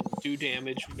 can do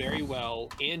damage very well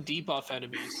and debuff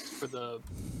enemies for the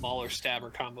Mauler Stabber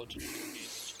combo to do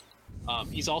damage.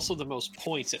 He's also the most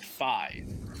points at 5.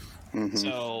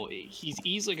 So he's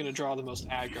easily going to draw the most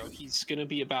aggro. He's going to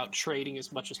be about trading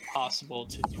as much as possible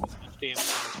to do as much damage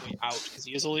on his way out because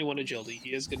he has only 1 agility.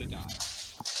 He is going to die.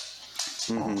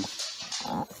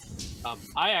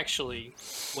 I actually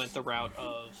went the route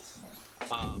of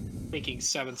taking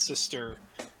Seventh Sister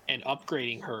and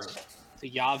upgrading her to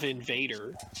Yavin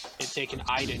Vader and taking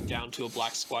Iden down to a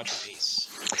Black Squadron Ace.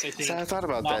 So I thought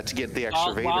about that to get the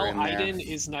extra Vader in there. Iden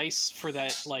is nice for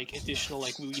that additional,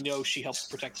 we know she helps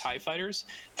protect TIE fighters.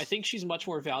 I think she's much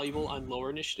more valuable on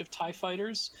lower initiative TIE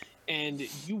fighters, and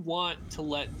you want to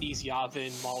let these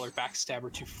Yavin, Mauler,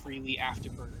 Backstabber to freely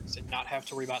afterburners and not have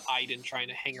to worry about Iden trying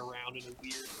to hang around in a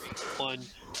weird range 1.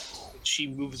 She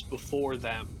moves before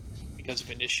them because of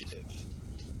initiative.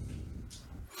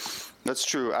 That's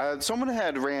true. Someone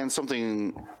had ran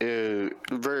something very,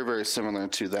 very similar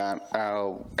to that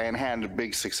and had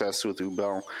big success with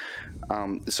Ubel.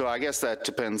 So I guess that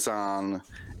depends on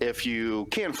if you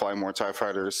can fly more TIE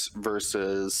fighters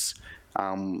versus,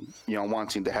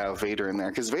 wanting to have Vader in there.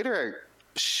 Because Vader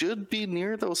should be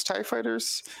near those TIE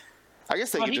fighters. I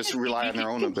guess they could just rely on their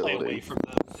own ability. From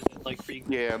them,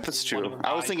 Yeah, that's true.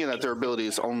 I was thinking that their ability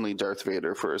is only Darth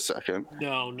Vader for a second.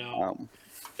 No.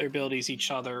 Their abilities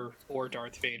each other or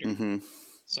Darth Vader.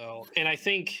 So, and I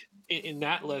think in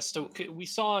that list, we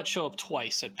saw it show up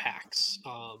twice at PAX,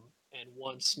 and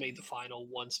once made the final,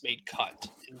 once made cut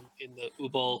in the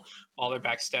Ubel, Mauler,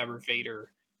 Backstabber, Vader,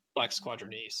 Black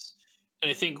Squadron Ace. And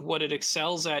I think what it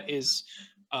excels at is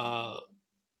that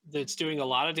it's doing a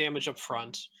lot of damage up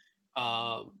front.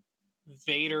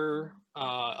 Vader,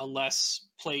 unless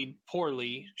played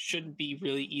poorly, shouldn't be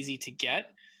really easy to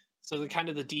get. So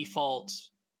the default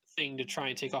thing to try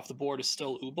and take off the board is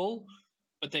still Ubel,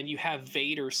 but then you have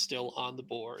Vader still on the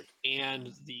board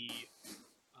and the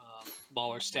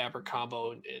Mauler Stabber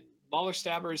combo. And Mauler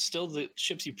Stabber is still the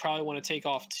ships you probably want to take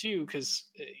off too, because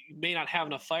you may not have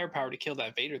enough firepower to kill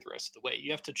that Vader the rest of the way.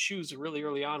 You have to choose really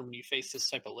early on when you face this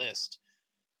type of list.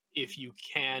 if you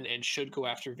can and should go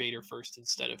after Vader first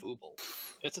instead of Ubel.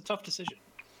 It's a tough decision.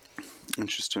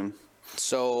 Interesting.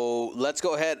 So let's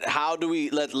go ahead. How do we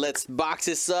let's box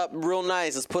this up real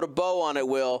nice? Let's put a bow on it,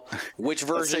 Will. Which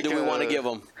version do we want to give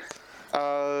them?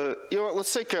 You know what?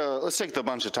 Let's take the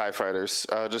bunch of TIE fighters,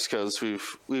 just because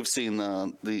we've seen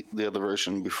the other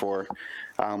version before.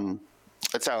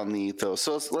 It's out in the ethos.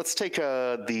 So let's take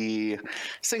the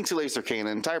Sing-2 laser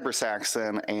cannon, Tiber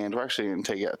Saxon, and we're actually going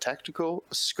to take a tactical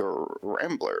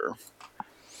scrambler.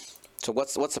 So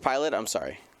what's the pilot? I'm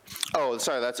sorry. Oh,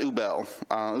 sorry, that's Ubel.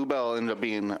 Ubel ended up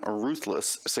being a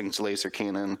ruthless Sing-2 laser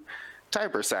cannon,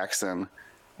 Tiber Saxon,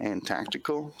 and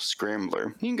tactical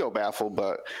scrambler. You can go baffle,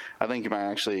 but I think you might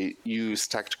actually use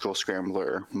tactical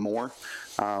scrambler more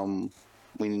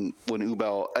when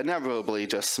Ubel inevitably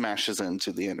just smashes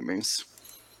into the enemies.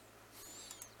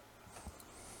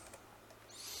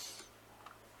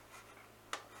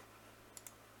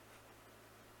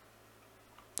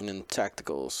 And then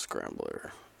tactical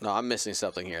scrambler. No, I'm missing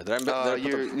something here. Did I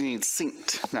You need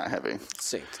synced, not heavy.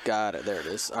 synced? Got it. There it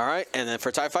is. All right. And then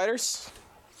for TIE fighters?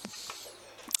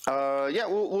 Yeah,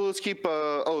 we'll just keep.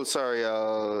 Drop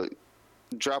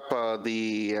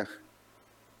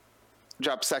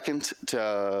second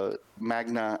to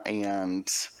Magna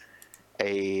and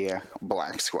a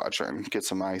Black Squadron. Get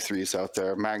some I3s out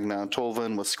there. Magna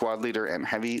Tolvan with squad leader and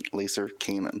heavy laser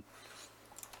cannon.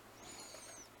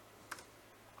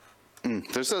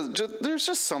 There's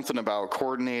just something about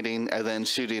coordinating and then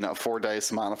shooting a 4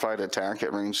 dice modified attack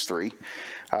at range 3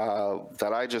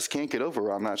 that I just can't get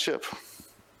over on that ship.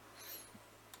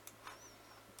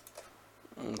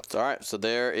 All right, so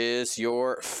there is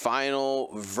your final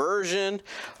version.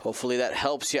 Hopefully that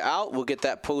helps you out. We'll get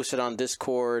that posted on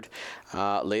Discord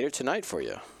later tonight for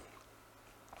you.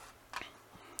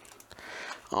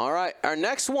 All right, our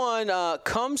next one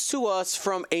comes to us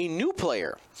from a new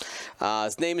player.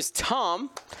 His name is Tom.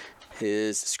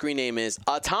 His screen name is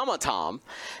Automatom,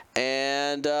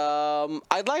 and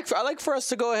I'd like for us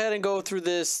to go ahead and go through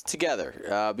this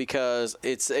together because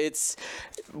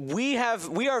we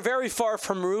are very far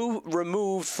from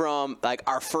removed from like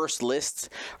our first list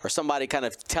or somebody kind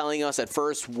of telling us at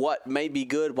first what may be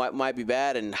good, what might be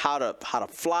bad, and how to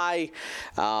fly.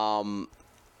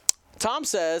 Tom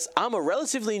says, I'm a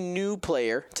relatively new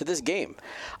player to this game.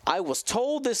 I was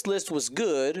told this list was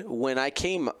good when I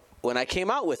came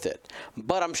out with it,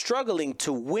 but I'm struggling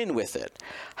to win with it.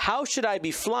 How should I be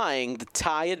flying the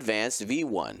TIE Advanced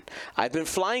V1? I've been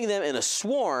flying them in a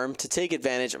swarm to take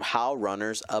advantage of HAL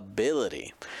Runner's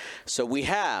ability. So we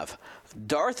have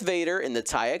Darth Vader in the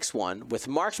TIE X1 with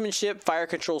marksmanship, fire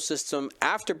control system,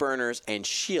 afterburners, and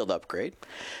shield upgrade.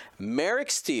 Merrick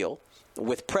Steele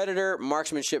with Predator,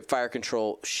 marksmanship, fire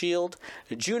control, shield.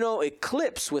 Juno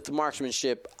Eclipse with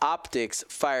marksmanship, optics,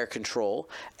 fire control.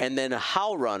 And then a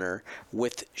HAL Runner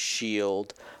with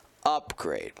shield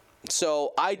upgrade.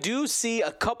 So I do see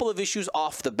a couple of issues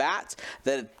off the bat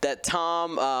that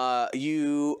Tom,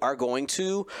 you are going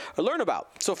to learn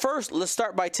about. So first, let's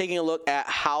start by taking a look at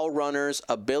HAL Runner's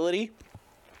ability.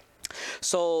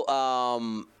 So,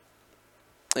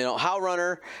 HAL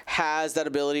Runner has that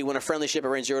ability when a friendly ship at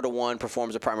range 0 to 1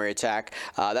 performs a primary attack.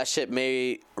 That ship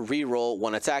may re-roll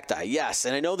 1 attack die. Yes,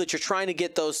 and I know that you're trying to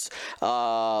get those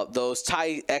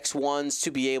TIE X1s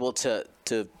to be able to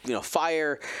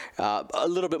fire a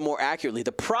little bit more accurately.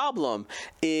 The problem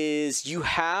is you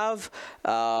have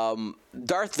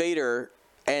Darth Vader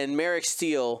and Merrick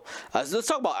Steele. So let's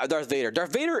talk about Darth Vader.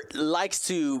 Darth Vader likes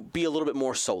to be a little bit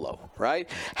more solo, right?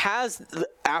 Has the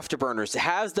afterburners,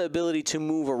 has the ability to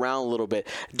move around a little bit.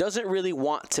 Doesn't really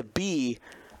want to be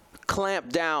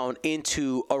clamped down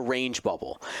into a range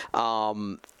bubble.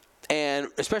 And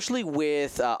especially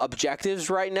with objectives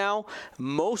right now,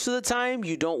 most of the time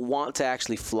you don't want to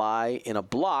actually fly in a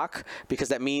block because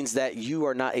that means that you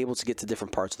are not able to get to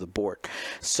different parts of the board.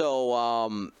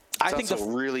 So I think it's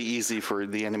really easy for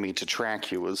the enemy to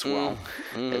track you as well.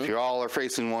 If you all are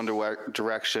facing one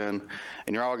direction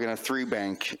and you're all going to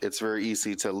 3-bank, it's very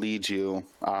easy to lead you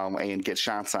and get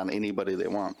shots on anybody they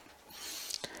want.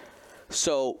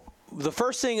 So the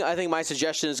first thing I think my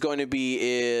suggestion is going to be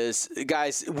is,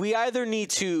 guys, we either need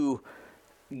to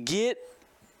get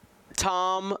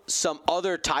Tom some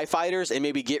other TIE fighters and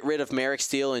maybe get rid of Merrick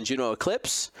Steele and Juno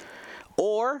Eclipse,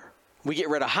 or we get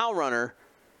rid of HAL Runner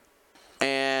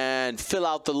and fill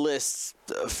out the list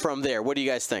from there. What do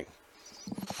you guys think?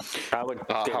 I would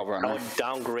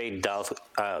downgrade Darth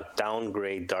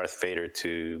Vader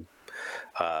to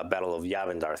Battle of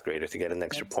Yavin Darth Vader to get an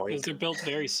extra point. They're built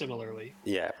very similarly.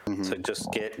 Yeah, so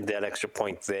just get that extra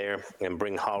point there and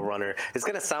bring HAL Runner. It's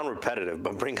going to sound repetitive,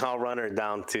 but bring HAL Runner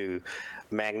down to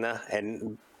Magna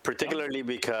and particularly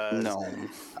because No.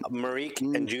 Marique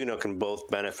and Juno can both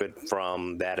benefit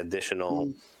from that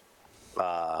additional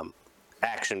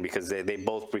action because they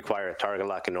both require a target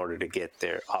lock in order to get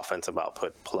their offensive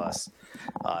output. Plus,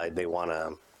 they want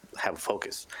to have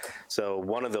focus. So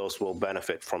one of those will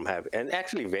benefit from having, and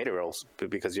actually Vader also,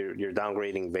 because you're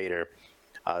downgrading Vader,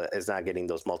 is not getting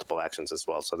those multiple actions as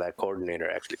well. So that coordinator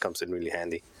actually comes in really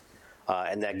handy,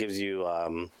 and that gives you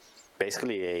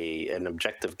basically an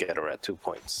objective getter at 2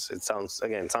 points. It sounds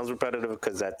repetitive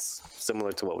because that's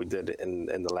similar to what we did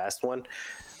in the last one,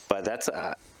 but that's.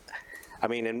 I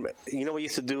mean, and you know, we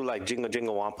used to do like Jingle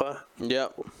Jingle Wampa.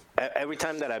 Yep. Every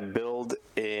time that I build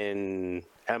in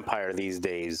Empire these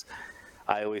days,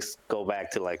 I always go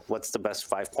back to like, what's the best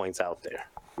 5 points out there?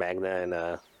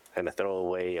 Magna and a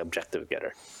throwaway objective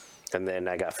getter, and then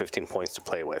I got 15 points to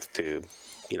play with to,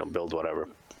 build whatever.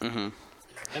 Mm-hmm.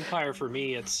 Empire for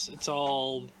me, it's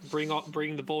all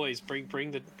bring the boys,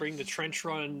 bring the trench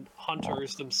run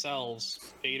hunters themselves,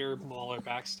 Vader, Mauler,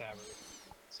 Backstabber.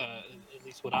 So at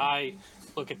least when I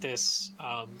look at this,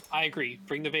 I agree.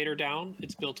 Bring the Vader down.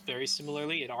 It's built very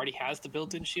similarly. It already has the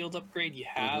built-in shield upgrade. You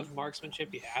have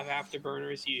marksmanship. You have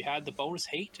afterburners. You had the bonus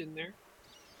hate in there.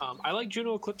 I like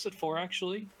Juno Eclipse at 4,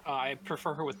 actually. I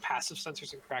prefer her with passive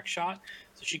sensors and crack shot,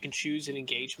 so she can choose an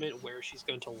engagement where she's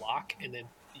going to lock and then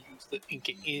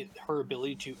use her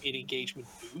ability to in-engagement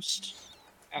boost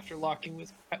after locking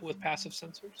with passive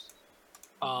sensors.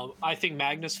 I think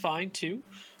Magna's fine, too,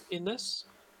 in this.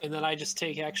 And then I just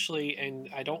take and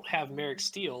I don't have Merrick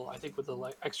Steel. I think with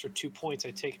the extra 2 points,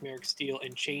 I take Merrick Steel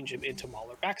and change him into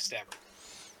Mauler Backstabber.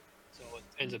 So it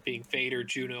ends up being Vader,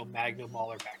 Juno, Magna,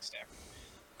 Mauler Backstabber.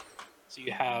 So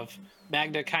you have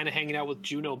Magna kind of hanging out with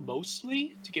Juno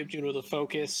mostly to give Juno the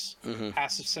focus,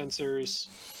 passive sensors,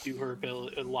 do her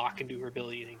ability, lock and do her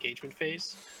ability in engagement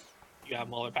phase. You have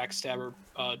Mauler Backstabber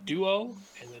duo,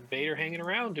 and then Vader hanging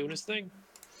around doing his thing.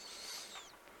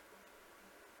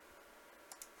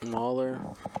 Mauler,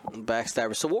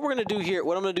 Backstabber. So what I'm going to do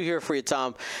here for you,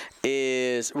 Tom,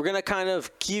 is we're going to kind of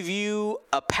give you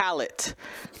a palette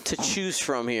to choose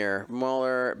from here.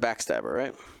 Mauler, Backstabber,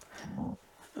 right?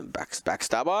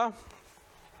 Backstabber.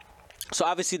 So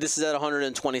obviously this is at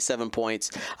 127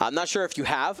 points. I'm not sure if you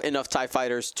have enough TIE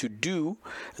fighters to do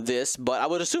this, but I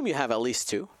would assume you have at least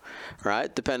 2,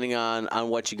 right? Depending on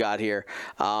what you got here.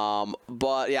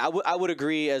 But yeah, I would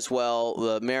agree as well.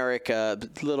 The Merrick,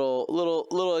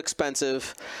 little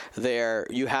expensive there.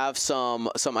 You have some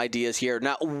ideas here.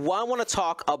 Now, I want to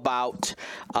talk about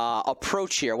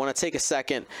approach here. I want to take a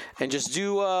second and just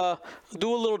do a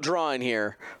little drawing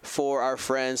here for our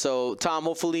friends. So Tom,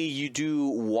 hopefully you do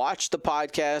watch the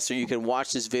podcast or you can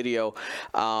watch this video.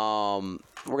 We're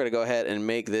going to go ahead and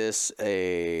make this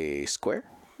a square.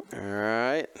 All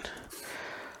right.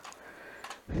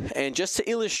 And just to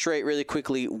illustrate really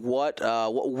quickly what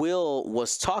Will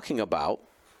was talking about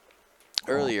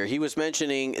earlier, he was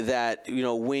mentioning that,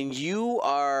 when you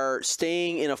are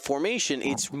staying in a formation,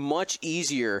 it's much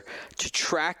easier to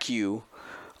track you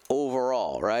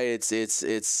overall, right?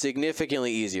 It's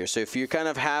significantly easier. So if you kind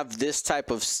of have this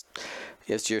type of,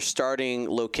 your starting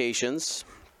locations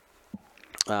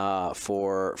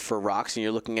for rocks, and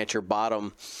you're looking at your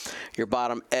bottom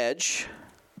edge,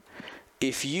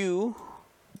 if you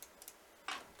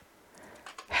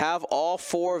have all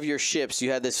 4 of your ships,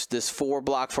 you had this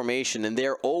 4-block formation, and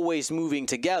they're always moving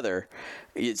together,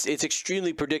 it's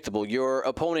extremely predictable. Your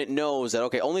opponent knows that,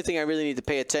 okay, only thing I really need to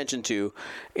pay attention to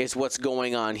is what's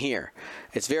going on here.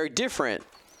 It's very different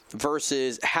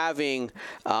versus having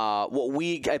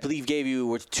what I believe gave you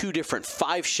were 2 different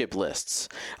 5-ship lists.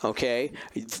 Okay,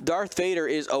 Darth Vader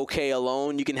is okay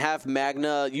alone. You can have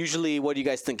Magna. Usually, what are you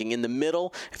guys thinking? In the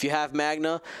middle, if you have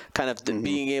Magna, kind of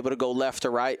being able to go left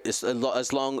or right as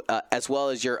well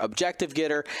as your objective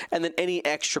getter, and then any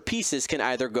extra pieces can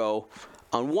either go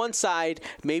on one side.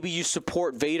 Maybe you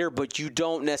support Vader, but you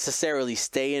don't necessarily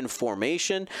stay in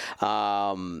formation.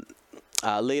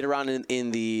 Later on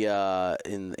in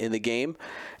the game,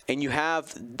 and you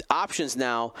have options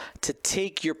now to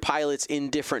take your pilots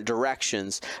in different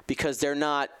directions because they're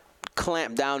not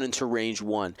clamped down into range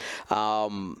 1.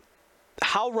 Howlrunner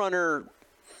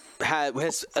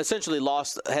has essentially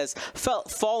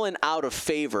fallen out of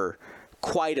favor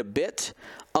quite a bit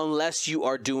unless you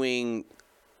are doing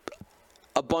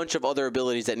a bunch of other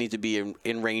abilities that need to be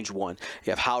in range 1.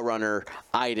 You have Howlrunner,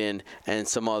 Iden, and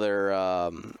some other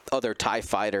TIE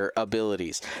fighter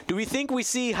abilities. Do we think we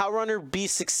see Howlrunner be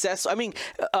successful? I mean,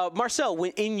 Marcel,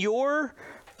 when in your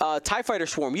TIE fighter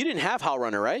swarm, you didn't have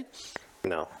Howlrunner, right?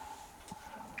 No.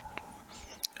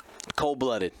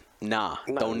 cold-blooded. Nah,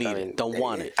 don't need it. Don't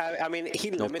want it. I mean, he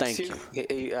limits thank you.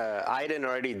 Iden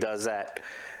already does that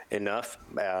enough,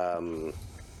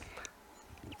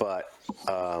 but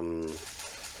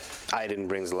Iden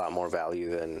brings a lot more value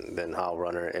than Howl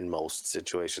Runner in most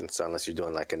situations, unless you're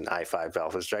doing like an I5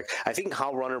 Alpha Strike. I think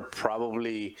Howl Runner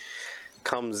probably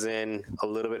comes in a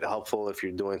little bit helpful if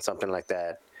you're doing something like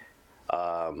that.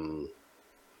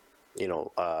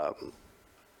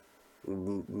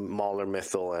 Mauler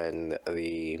Mythal and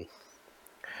the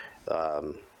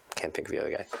can't think of the other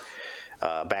guy,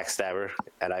 Backstabber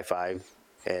at I5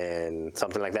 and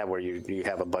something like that, where you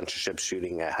have a bunch of ships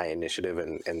shooting at high initiative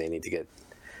and they need to get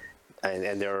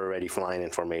and they're already flying in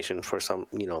formation for some,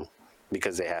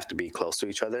 because they have to be close to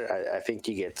each other. I think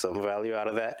you get some value out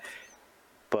of that,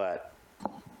 but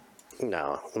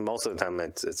no, most of the time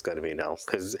it's going to be no,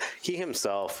 because he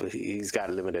himself, he's got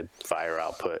limited fire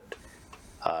output.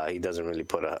 He doesn't really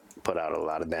put out a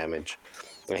lot of damage,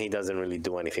 and he doesn't really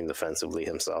do anything defensively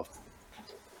himself.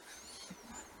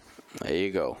 There you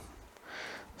go.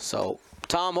 So,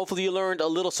 Tom, hopefully you learned a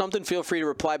little something. Feel free to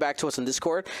reply back to us on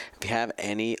Discord if you have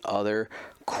any other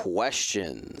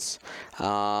questions.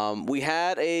 We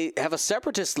have a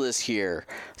separatist list here.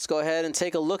 Let's go ahead and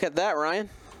take a look at that,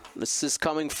 Ryan. This is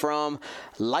coming from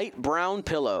Light Brown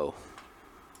Pillow.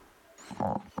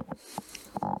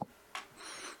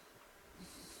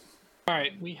 All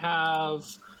right, we have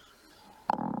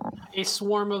a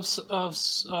swarm of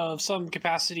some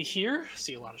capacity here.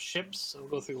 See a lot of ships. So we'll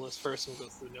go through the list first, and we'll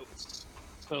go through the notes.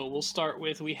 So we'll start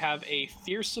with, we have a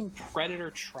Fearsome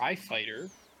Predator Tri-Fighter.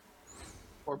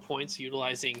 4 points,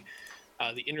 utilizing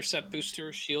the Intercept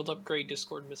Booster, Shield Upgrade,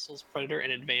 Discord Missiles, Predator,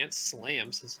 and Advanced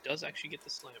Slam, since it does actually get the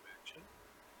Slam action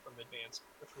from the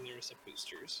Intercept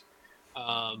Boosters.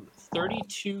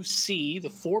 32C, the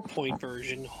 4-point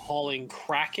version, hauling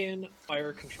Kraken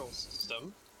Fire Control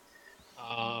System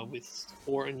with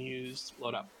 4 unused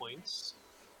loadout points.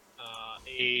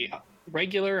 A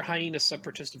regular Hyena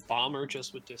Separatist Bomber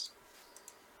just with this.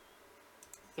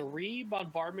 3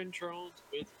 bombardment drones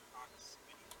with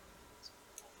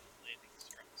landing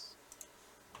strikes.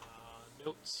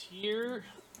 Notes here.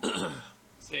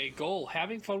 Say goal: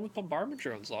 having fun with bombardment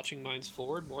drones, launching mines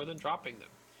forward more than dropping them.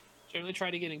 Generally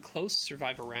try to get in close,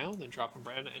 survive a round, then drop them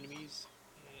right on enemies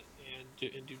and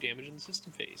do damage in the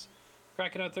system phase.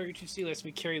 Kraken out 32C lets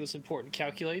me carry those important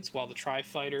calculates, while the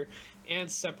Tri-Fighter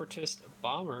and Separatist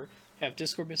Bomber have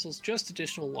Discord Missiles, just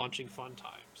additional launching fun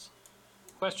times.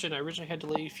 Question: I originally had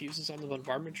delayed fuses on the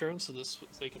bombardment drones so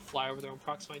they could fly over their own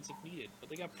prox mines if needed, but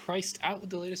they got priced out with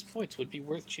the latest points. Would it be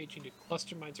worth changing to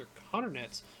cluster mines or counter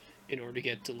nets in order to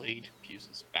get delayed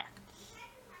fuses back?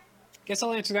 Guess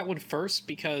I'll answer that one first,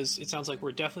 because it sounds like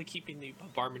we're definitely keeping the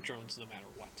bombardment drones no matter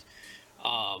what.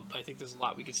 I think there's a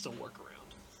lot we can still work around.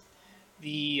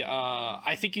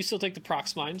 I think you still take the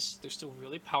prox mines. They're still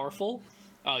really powerful.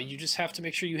 You just have to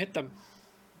make sure you hit them.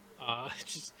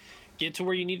 Just get to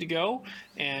where you need to go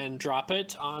and drop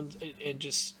it on, and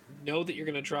just know that you're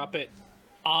going to drop it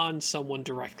on someone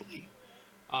directly.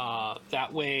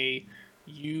 That way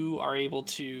you are able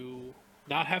to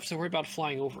not have to worry about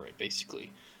flying over it,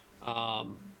 basically.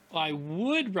 I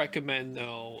would recommend,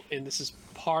 though, and this is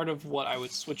part of what I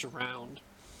would switch around,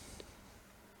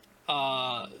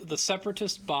 the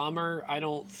Separatist Bomber, I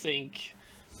don't think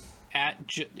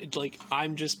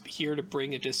I'm just here to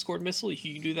bring a Discord Missile.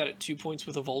 You can do that at 2 points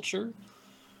with a Vulture.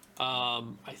 I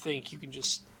think you can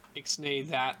just ixnay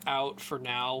that out for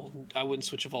now. I wouldn't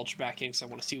switch a Vulture back in because I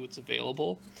want to see what's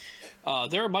available.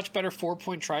 There are much better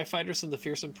 4-point Tri-Fighters than the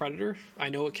Fearsome Predator. I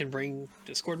know it can bring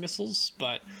Discord Missiles,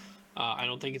 but I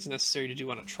don't think it's necessary to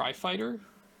do on a Tri-Fighter.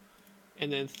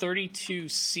 And then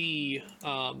 32C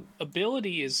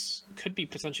ability could be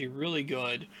potentially really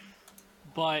good,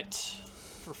 but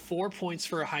for 4 points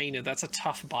for a Hyena, that's a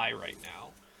tough buy right now.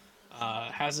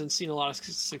 Hasn't seen a lot of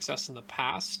success in the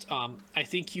past. I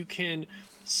think you can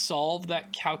solve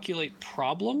that calculate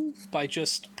problem by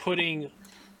just putting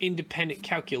independent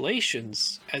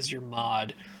calculations as your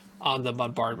mod on the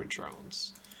bombardment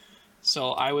drones.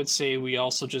 So I would say we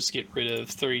also just get rid of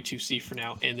 32C for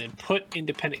now, and then put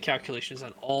independent calculations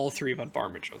on all 3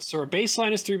 bombardment drones. So our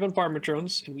baseline is 3 bombardment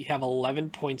drones, and we have 11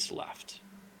 points left.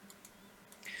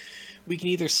 We can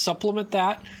either supplement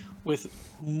that with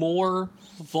more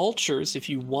vultures if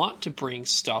you want to bring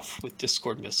stuff with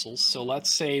Discord missiles. So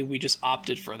let's say we just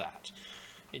opted for that,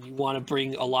 and you want to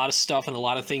bring a lot of stuff and a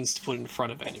lot of things to put in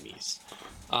front of enemies.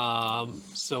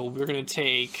 So we're going to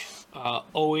take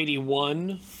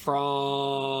 081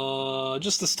 from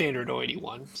just the standard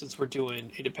 081, since we're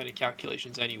doing independent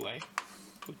calculations anyway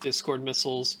with Discord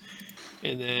missiles.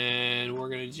 And then we're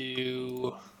going to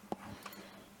do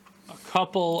a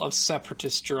couple of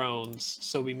Separatist drones,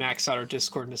 so we max out our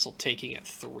Discord missile taking at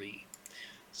 3.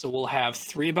 So we'll have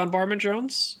 3 bombardment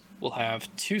drones, we'll have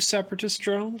 2 Separatist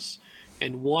drones,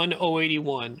 and 1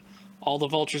 081. All the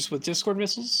vultures with Discord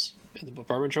missiles, and the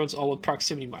bombardment drones all with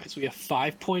proximity mines. We have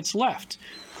 5 points left.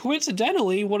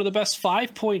 Coincidentally, one of the best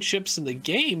 5-point ships in the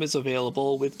game is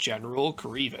available with General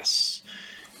Grievous.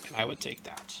 And I would take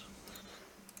that.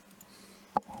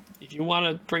 If you want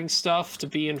to bring stuff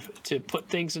to put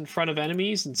things in front of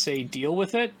enemies and say deal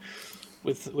with it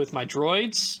with my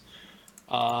droids,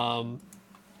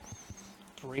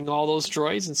 bring all those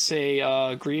droids and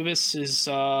say Grievous is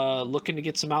looking to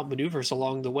get some outmaneuvers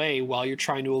along the way while you're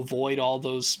trying to avoid all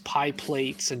those pie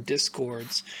plates and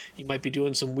discords. You might be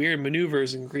doing some weird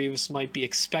maneuvers, and Grievous might be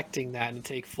expecting that and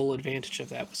take full advantage of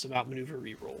that with some outmaneuver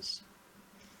rerolls.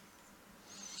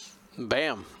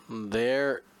 Bam.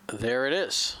 There it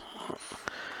is.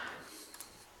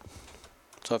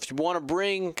 So if you want to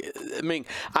bring, I mean,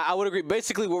 I would agree.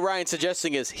 Basically, what Ryan's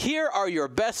suggesting is here are your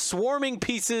best swarming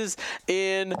pieces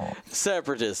in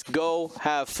Separatist. Go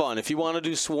have fun. If you want to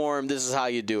do swarm, this is how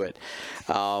you do it.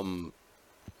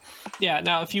 Yeah.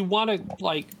 Now, if you want to,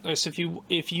 like, so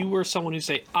if you were someone who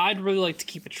say, I'd really like to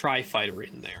keep a tri-fighter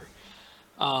in there,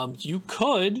 you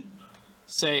could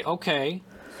say, okay,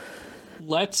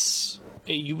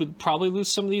 you would probably lose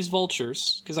some of these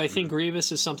vultures, because I think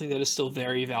Grievous is something that is still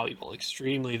very valuable,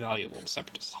 extremely valuable in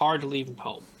Separatist. It's hard to leave him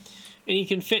home. And he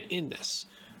can fit in this.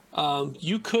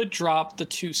 You could drop the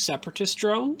 2 Separatist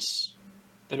drones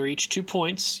that are each 2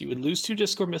 points. You would lose 2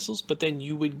 Discord missiles, but then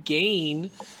you would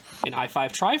gain an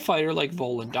I-5 tri-fighter like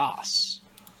Volan Das.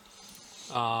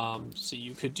 So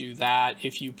you could do that.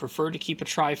 If you prefer to keep a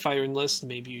tri-fighter in list,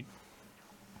 maybe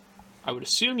I would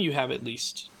assume you have at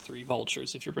least 3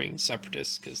 vultures if you're bringing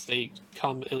Separatists, because they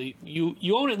come.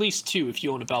 You own at least 2 if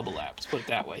you own a Belba Lab. Let's put it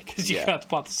that way, because you got to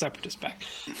pop the Separatist back.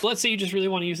 But let's say you just really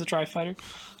want to use the tri-fighter.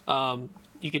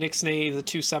 You can ixnay the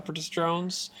 2 Separatist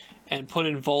drones and put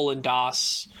in Volan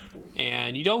Das,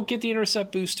 and you don't get the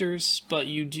intercept boosters, but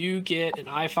you do get an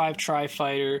I-5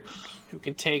 tri-fighter who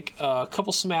can take a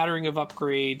couple smattering of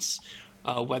upgrades.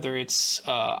 Whether it's,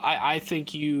 I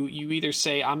think you either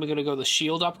say, I'm going to go the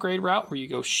shield upgrade route, where you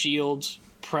go shield,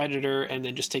 predator, and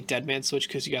then just take deadman switch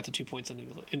because you got the 2 points in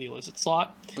the illicit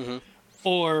slot. Mm-hmm.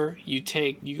 Or you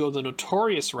go the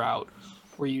notorious route,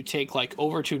 where you take like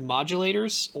overtuned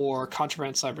modulators or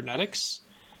contraband cybernetics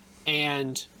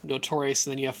and notorious,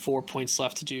 and then you have 4 points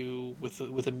left to do with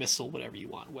a missile, whatever you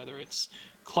want, whether it's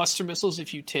cluster missiles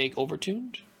if you take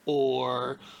overtuned,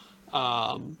 or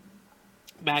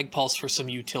mag pulse for some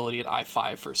utility at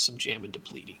I-5 for some jam and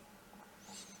depleting.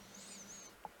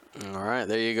 All right,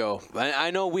 there you go.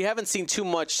 I know we haven't seen too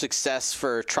much success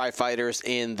for tri-fighters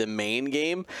in the main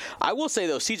game. I will say,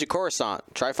 though, Siege of Coruscant,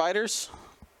 tri-fighters,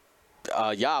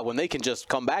 when they can just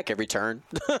come back every turn.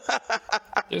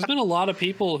 There's been a lot of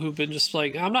people who've been just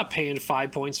like, I'm not paying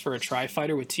 5 points for a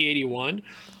tri-fighter with T-81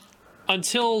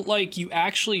 until, like, you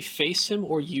actually face him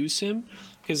or use him.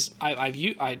 Because I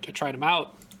tried him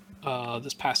out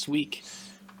this past week,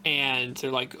 and they're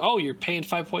like, oh, you're paying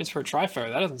 5 points for a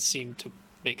tri-fighter. That doesn't seem to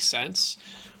make sense.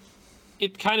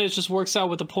 It kind of just works out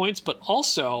with the points, but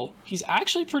also he's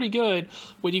actually pretty good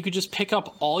when you could just pick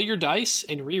up all your dice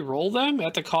and re-roll them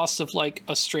at the cost of like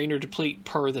a strain or deplete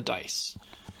per the dice.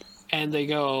 And they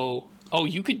go, oh,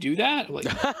 you could do that? I'm like,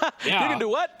 yeah. You can do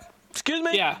what? Excuse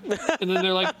me? Yeah. And then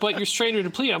they're like, but you're strain or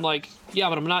deplete. I'm like, yeah,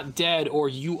 but I'm not dead, or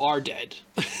you are dead.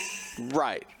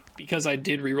 Right. Because I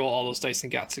did re-roll all those dice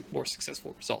and got more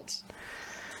successful results.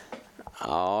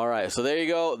 All right, so there you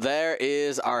go. There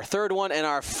is our third one, and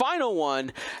our final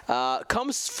one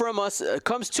comes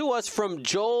to us from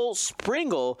Joel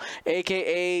Springle,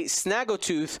 aka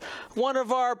Snaggletooth, one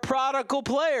of our prodigal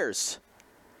players.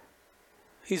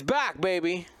 He's back,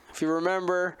 baby. If you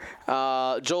remember,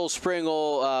 Joel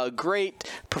Springle, great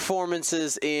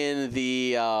performances in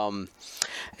the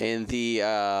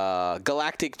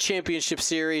Galactic Championship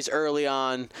Series early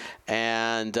on,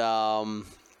 and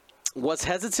was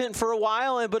hesitant for a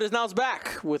while, but is now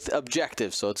back with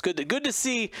objectives. So it's good to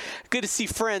see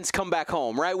friends come back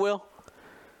home, right, Will?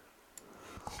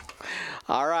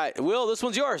 All right, Will, this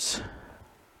one's yours.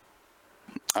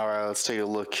 All right, let's take a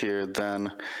look here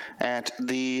then at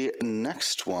the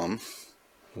next one.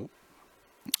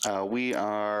 We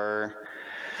are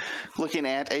looking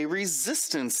at a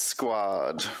resistance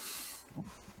squad.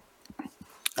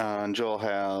 And Joel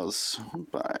has,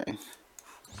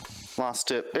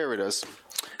 lost it. There it is.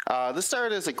 This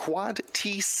started as a quad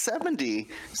T-70,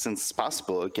 since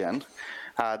possible again.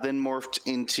 Then morphed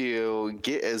into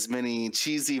get as many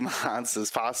cheesy mods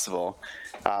as possible.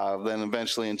 Then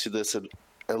eventually into this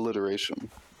alliteration.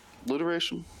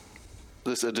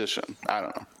 This addition. I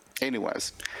don't know.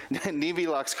 Anyways, Neve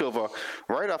locks Kova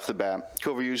right off the bat.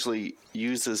 Kova usually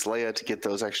uses Leia to get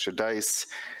those extra dice.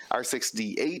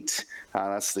 R6D8.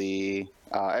 That's the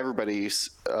everybody's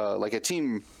like a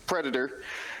team predator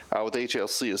with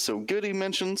HLC is so good, he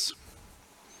mentions.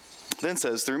 Then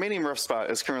says the remaining rough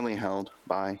spot is currently held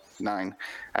by 9.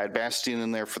 Add Bastion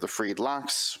in there for the freed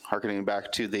locks, harkening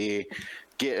back to the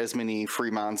get as many free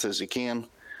mons as you can.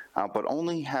 But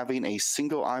only having a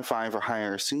single I5 or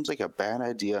higher seems like a bad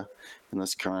idea in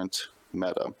this current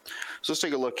meta. So let's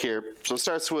take a look here. So it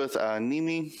starts with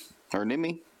Nimi.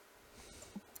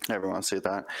 Everyone say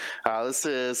that. This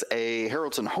is a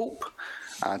Herald's Hope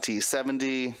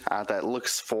T70 that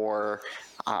looks for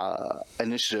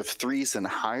initiative 3s and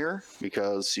higher,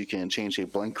 because you can change a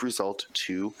blank result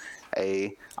to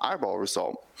a eyeball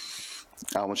result.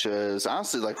 Which is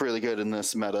honestly like really good in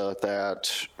this meta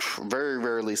that very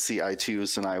rarely see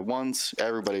I2s and I1s.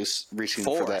 Everybody's reaching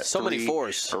for that so many 3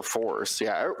 4s. or 4s.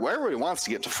 Yeah, everybody wants to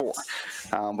get to 4,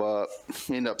 but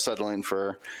end up settling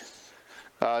for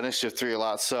initiative 3 a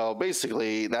lot. So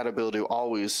basically, that ability will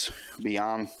always be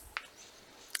on.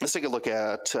 Let's take a look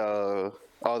at then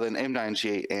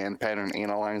M9G8 and Pattern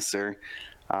Analyzer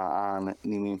on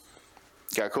Nimi.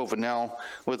 Got Kova now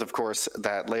with, of course,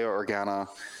 that Leia Organa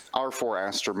R4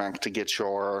 Astromech to get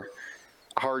your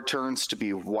hard turns to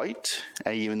be white,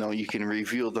 even though you can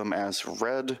reveal them as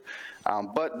red.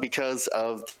 But because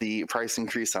of the price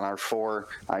increase on R4,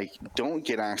 I don't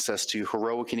get access to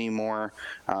Heroic anymore,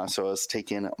 so I was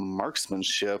taking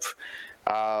Marksmanship.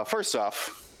 First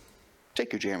off,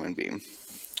 take your Jamming Beam.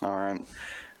 All right.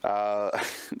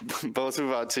 But let's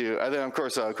move on to, and then of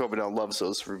course Kobano loves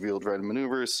those revealed red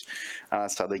maneuvers.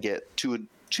 That's how they get 2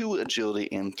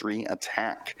 agility and 3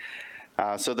 attack.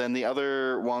 So then the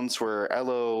other ones were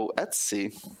Elo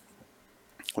Etsy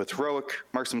with Heroic,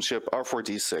 Marksmanship,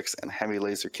 R4D6, and Heavy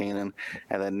Laser Cannon,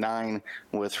 and then 9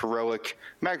 with Heroic,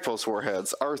 Magpulse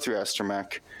Warheads, R3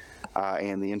 Astromech,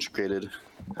 and the integrated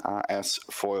S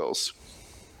foils.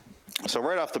 So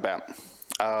right off the bat,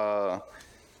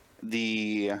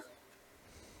 the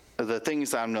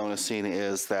things I'm noticing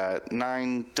is that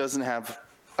 9 doesn't have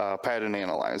Pattern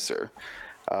Analyzer.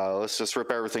 Let's just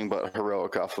rip everything but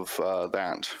Heroic off of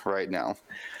that right now.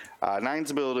 9's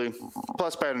ability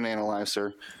plus Pattern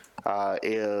Analyzer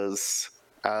is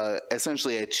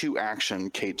essentially a 2-action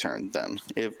K-turn then.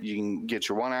 If you can get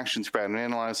your 1 action to Pattern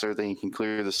Analyzer, then you can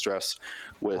clear the stress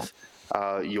with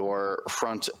your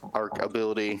front arc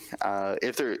ability.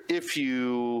 If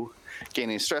you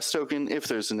gain a stress token, if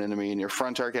there's an enemy in your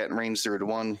front arc at range 0 to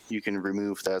 1, you can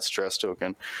remove that stress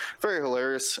token. Very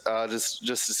hilarious, just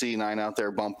to see 9 out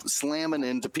there slamming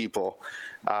into people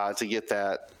to get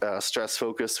that stress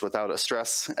focus without a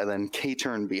stress, and then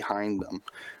K-turn behind them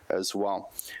as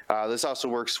well. This also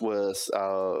works with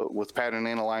Pattern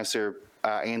Analyzer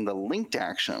and the linked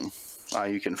action.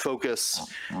 You can focus,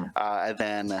 and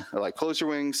then like close your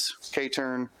wings,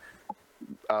 K-turn,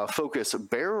 focus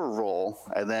barrel roll,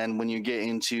 and then when you get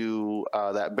into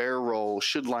that barrel roll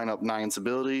should line up 9's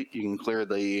ability. You can clear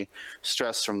the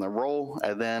stress from the roll,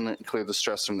 and then clear the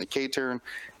stress from the K-turn,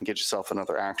 and get yourself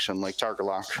another action like Target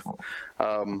Lock.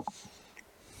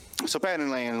 So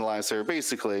Pattern Analyzer,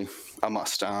 basically a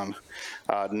must on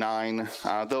 9,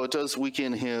 though it does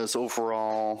weaken his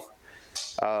overall,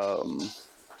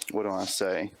 what do I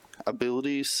say,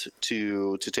 abilities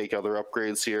to take other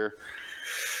upgrades here.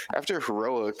 After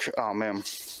Heroic, oh man,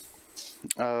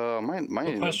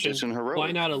 my question: Heroic.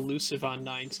 Why not Elusive on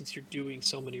 9 since you're doing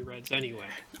so many reds anyway?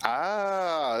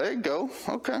 There you go.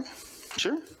 Okay,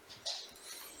 sure.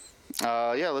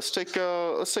 Yeah, let's take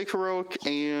Heroic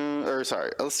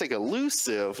let's take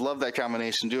Elusive. Love that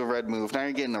combination. Do a red move. Now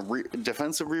you're getting a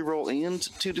defensive reroll and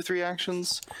 2 to 3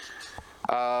 actions.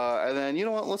 And then you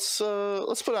know what? Let's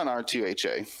put on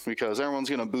R2HA, because everyone's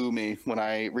gonna boo me when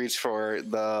I reach for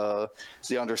the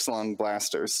underslung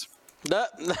blasters. You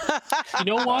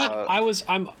know what?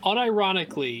 I'm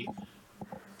unironically,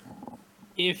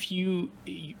 if you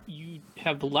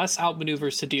have less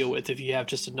outmaneuvers to deal with if you have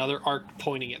just another arc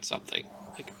pointing at something.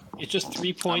 Like, it's just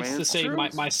 3 points to say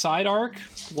my side arc,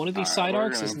 one of these side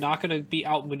arcs is not going to be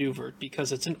outmaneuvered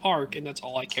because it's an arc and that's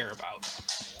all I care about.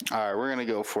 All right, we're gonna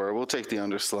go for it. We'll take the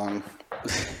underslung.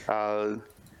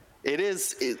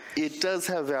 It does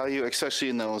have value, especially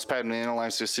in those Pattern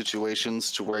Analyzer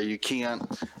situations, to where you can't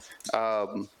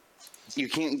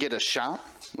get a shot.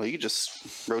 Well, you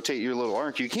just rotate your little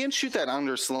arc. You can't shoot that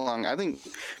underslung. I think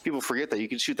people forget that you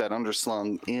can shoot that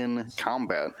underslung in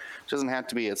combat. It doesn't have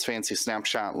to be its fancy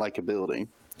snapshot-like ability.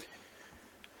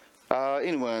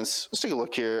 Anyways, let's take a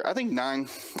look here. I think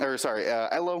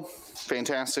Elo,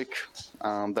 fantastic.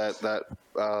 That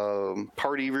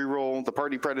party reroll, the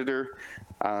party predator,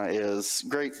 is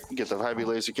great. Get the heavy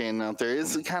laser cannon out there.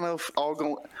 Is kind of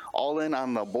all in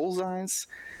on the bullseyes.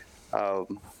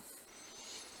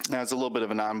 Now it's a little bit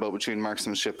of a non-boat between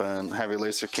marksmanship and heavy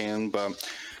laser cannon, but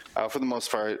for the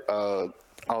most part,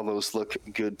 all those look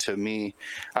good to me.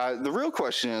 The real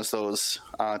question is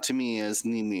to me, is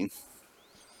Nimi.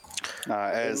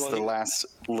 As the last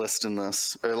list in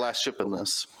this, or last ship in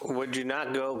this. Would you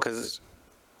not go? Because,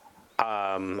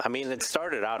 I mean, it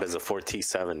started out as a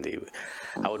 4T70.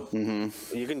 I would.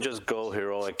 You can just go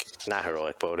heroic, not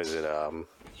heroic, but what is it?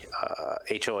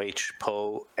 HOH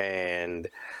Poe and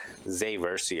Zay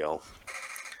Versio.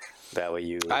 That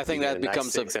way I think that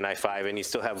becomes I6 and I5, and you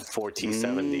still have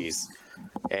 4T70s.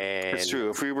 And It's true.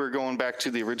 If we were going back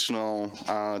to the original,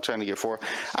 trying to get 4,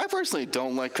 I personally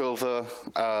don't like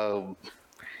Kova.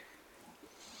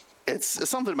 It's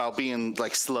something about being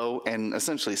like slow and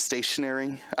essentially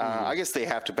stationary. I guess they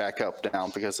have to back up now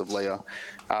because of Leia,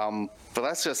 but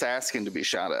that's just asking to be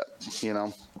shot at, you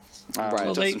know. Right.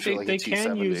 Well, It they doesn't feel like a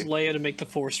can 270. use Leia to make the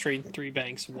 4 straight 3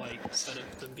 banks white instead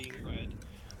of them being red.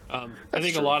 I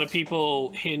think true. a lot of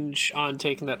people hinge on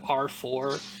taking that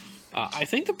R4. I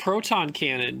think the proton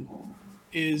cannon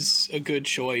is a good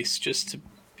choice, just to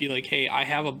be like, hey, I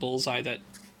have a bullseye that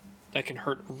can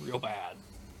hurt real bad.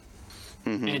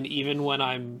 And even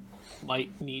when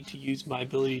might need to use my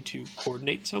ability to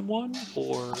coordinate someone,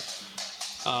 or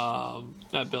not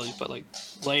ability, but like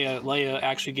Leia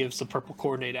actually gives the purple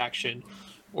coordinate action,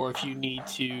 or if you need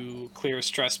to clear a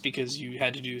stress because you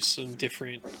had to do some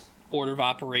different order of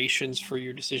operations for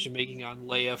your decision making on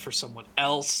Leia for someone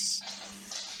else,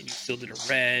 and you still did a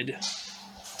red,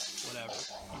 whatever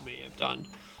you may have done.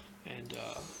 And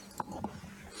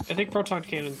I think proton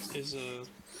cannon is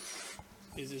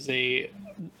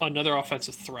another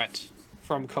offensive threat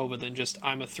from Kova than just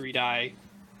I'm a 3-die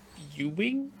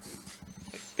U-wing,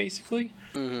 basically.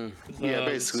 Yeah,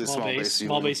 basically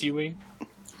small base U-wing.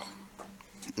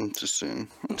 Interesting.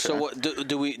 Okay. So what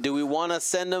do we want to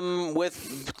send them with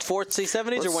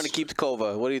 4C70s or want to keep the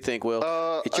Kova? What do you think, Will?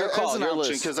 It's your call, as an your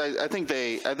option, list. because I think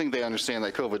they understand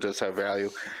that Kova does have value.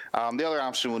 The other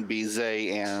option would be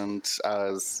Zay and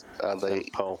the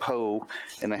Poe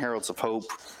and the Heralds of Hope.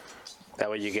 that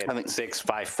way you get I think- 6,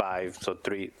 5, 5. So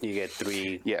 3. You get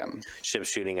 3 Yeah. ships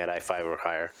shooting at I5 or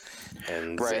higher.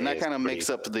 And Right, and Zay that is kind of pretty- makes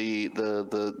up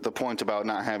the point about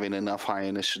not having enough high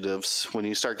initiatives. When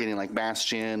you start getting like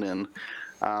Bastion and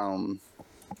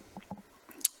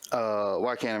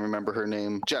why can't I remember her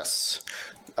name? Jess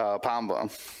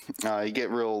Pamba. You get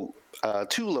real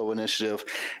too low initiative,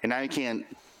 and now you can't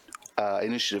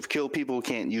initiative kill people.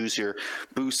 Can't use your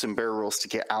boosts and barrel rolls to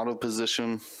get out of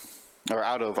position, or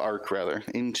out of arc rather,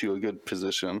 into a good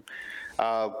position.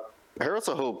 Heralds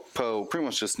of Hope Poe pretty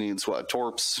much just needs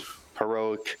Torps,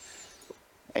 heroic,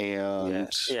 and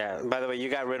Yeah. By the way, you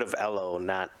got rid of Elo,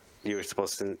 not you were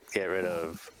supposed to get rid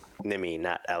of Nimi,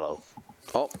 not Elo.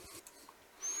 Oh,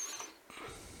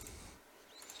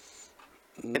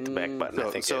 Hit the back button. I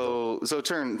think. so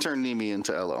turn Nimi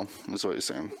into Elo is what you're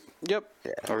saying, yep.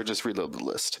 or just reload the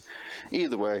list.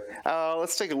 Either way,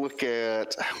 let's take a look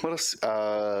at what else.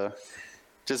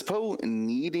 Does Poe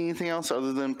need anything else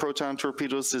other than proton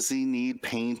torpedoes? Does he need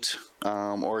paint,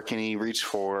 or can he reach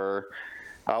for?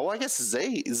 Well, I guess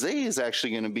Zay is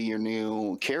actually going to be your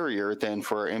new carrier then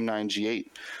for M9G8,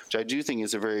 which I do think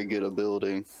is a very good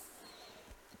ability.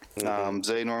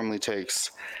 Zay normally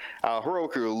takes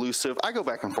heroic or elusive. I go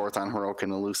back and forth on heroic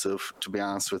and elusive, to be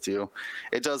honest with you.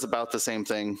 It does about the same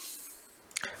thing.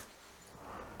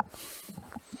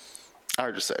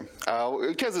 Hard to say.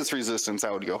 Because it's resistance,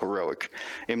 I would go heroic.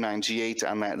 M9G8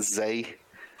 on that Zay.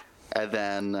 And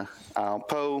then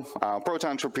Poe,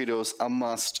 proton torpedoes, a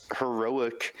must.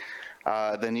 Heroic.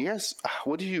 Then you guys,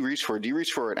 what do you reach for? Do you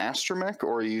reach for an astromech,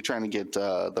 or are you trying to get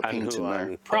the paint in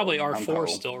there? Probably Poe. R4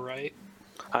 still, right?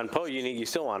 On Poe, you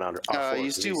still want R4.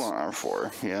 You still want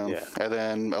R4, yeah. Yeah. And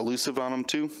then elusive on them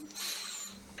too.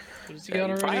 What does he got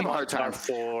I already? have a hard time.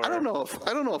 R4. I don't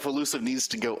know if elusive needs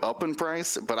to go up in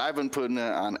price, but I've been putting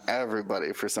it on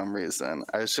everybody for some reason.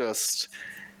 It's just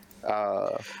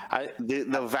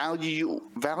the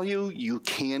value you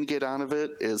can get out of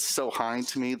it is so high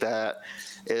to me that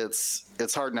it's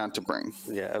hard not to bring.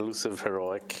 Yeah, elusive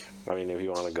heroic. I mean, if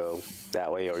you want to go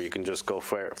that way, or you can just go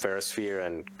for Ferrosphere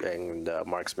and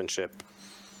marksmanship.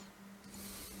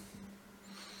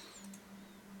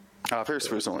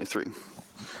 Ferrosphere is only 3.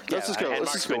 Let's just go. and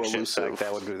Let's just go marksmanship, elusive. like,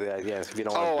 that would be yeah. If you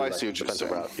don't want Oh, to I do see what you're defensive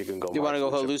saying. route, you can go. You want to go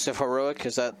marksmanship. elusive heroic?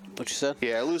 Is that what you said?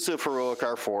 Yeah, elusive heroic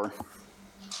R4.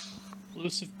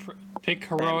 Elusive, pick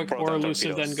heroic proton or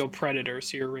elusive, torpedoes. then go predator.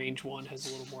 So your range 1 has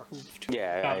a little more oomph to it.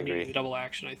 Yeah, I without agree. needing double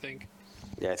action, I think.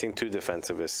 Yeah, I think 2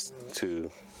 defensive is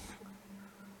 2,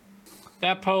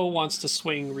 That Poe wants to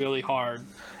swing really hard.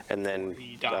 and then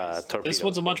He dies. torpedoes. This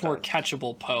one's a much more proton.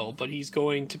 catchable Poe, but he's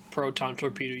going to proton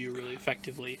torpedo you really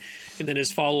effectively. And then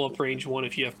his follow-up range 1,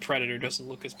 if you have predator, doesn't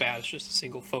look as bad. It's just a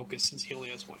single focus since he only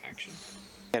has 1 action.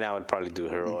 And I would probably do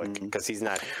heroic because he's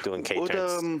not doing K Would,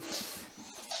 turns.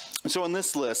 so on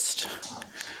this list,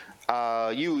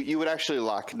 you would actually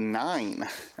lock 9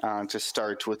 to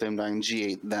start with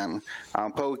M9G8 then.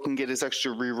 Poe can get his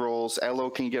extra rerolls. Elo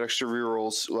can get extra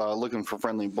rerolls looking for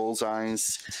friendly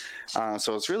bullseyes.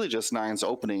 So it's really just 9's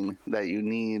opening that you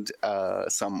need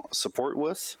some support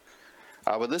with.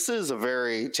 But this is a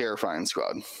very terrifying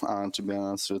squad, to be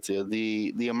honest with you.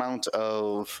 The amount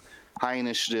of high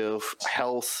initiative,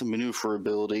 health,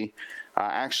 maneuverability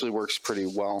actually works pretty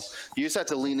well. You just have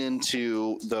to lean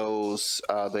into those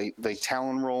the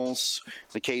Talon rolls,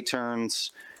 the K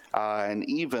turns, and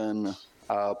even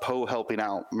Poe helping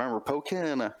out. Remember, Poe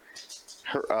can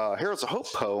Heroes of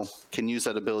Hope Poe can use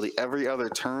that ability every other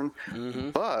turn,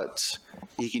 but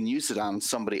he can use it on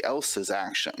somebody else's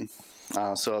action.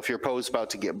 So if your Poe's about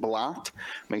to get blocked,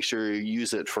 make sure you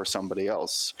use it for somebody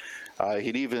else.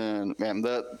 He'd even, man,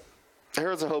 the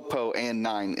Heroes of Hope Poe and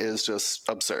 9 is just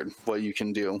absurd what you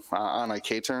can do on a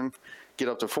K turn. Get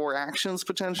up to 4 actions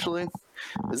potentially.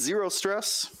 0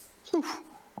 stress. Whew.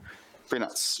 Pretty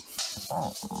nuts.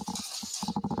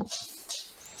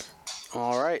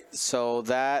 All right, so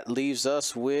that leaves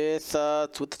us with the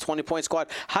 20-point squad.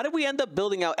 How did we end up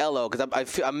building out Elo? Because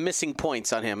I'm missing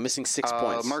points on him, missing 6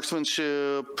 points.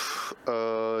 Marksmanship,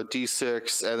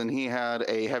 D6, and then he had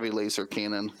a heavy laser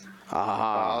cannon.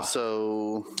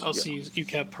 Also, Oh, so you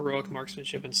kept heroic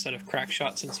marksmanship instead of crack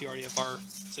shot since you already have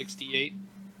R68.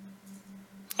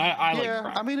 I like yeah,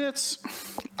 crack. I mean it's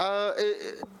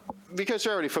because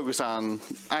you're already focused on.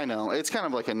 I know it's kind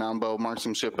of like a non-bow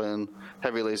marksmanship and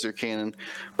heavy laser cannon,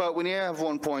 but when you have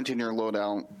 1 point in your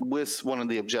loadout with one of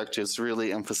the objectives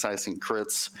really emphasizing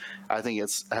crits, I think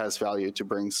it has value to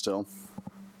bring still.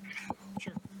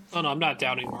 Sure. Oh no, I'm not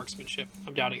doubting marksmanship.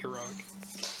 I'm doubting heroic.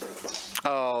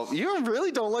 Oh, you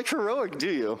really don't like heroic, do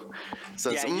you?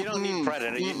 So Yeah, you don't need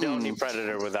predator. You don't need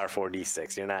predator with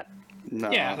R4D6. You're not.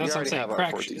 No, Yeah, you that's what I'm already saying. have our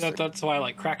Crack. 4D6. That's why I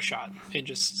like crack shot and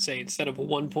just say instead of a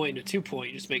 1 point and a 2 point,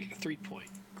 you just make it a 3 point.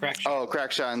 Crack shot. Oh,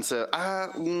 crack shot and so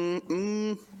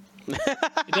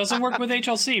It doesn't work with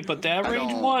HLC, but that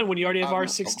range don't- 1 when you already have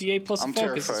R68 plus I'm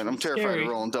focus. terrified. I'm terrified of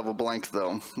rolling double blank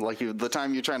though. Like the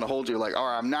time you're trying to hold, you're like, all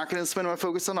right, I'm not going to spend my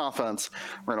focus on offense.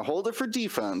 We're going to hold it for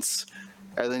defense,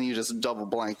 and then you just double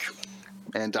blank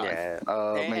and die.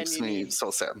 Yeah. And Makes you me need-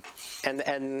 so sad.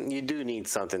 And you do need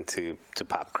something to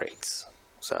pop crates.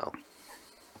 So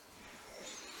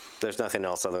there's nothing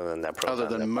else other than that. Other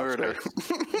proton than that pops murder.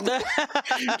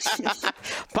 crates.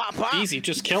 Pop, pop. Easy,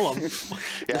 just kill him.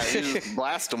 Yeah, you just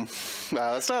blast them.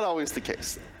 That's not always the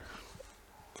case.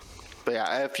 But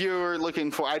yeah, if you're looking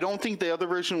for, I don't think the other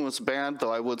version was bad,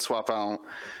 though I would swap out.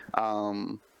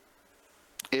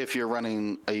 If you're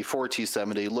running a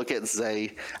 4T70, look at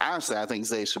Zay. Honestly, I think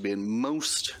Zay should be in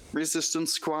most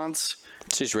resistance squads.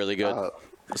 She's really good,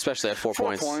 especially at 4 4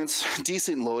 points. points,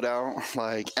 decent loadout,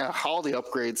 like all the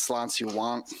upgrade slots you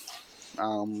want.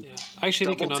 Yeah. I actually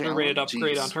think an Double underrated talent,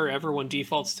 upgrade jeez. on her. Everyone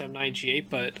defaults to M9G8,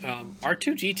 but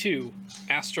R2G2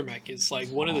 Astromech is like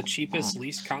one of the cheapest,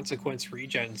 least consequence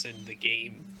regens in the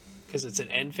game because it's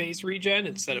an end phase regen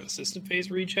instead of a system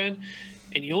phase regen,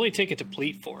 and you only take a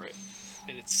deplete for it,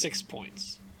 and it's 6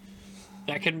 points.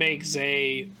 That can make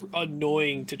Zay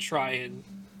annoying to try and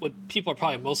what people are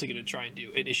probably mostly going to try and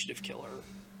do initiative kill her.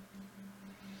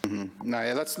 No,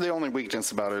 yeah, that's the only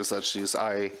weakness about her is that she's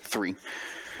I3.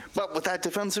 But with that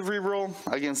defensive reroll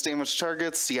against damaged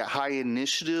targets, you got high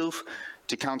initiative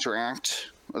to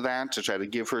counteract that, to try to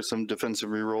give her some defensive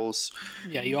rerolls.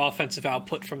 Yeah, you offensive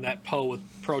output from that Poe with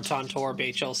Proton Torb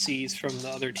HLCs from the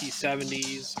other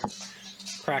T70s, or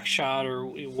crack shot, or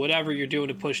whatever you're doing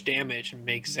to push damage and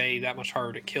make Zay that much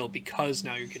harder to kill because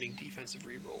now you're getting defensive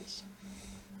rerolls.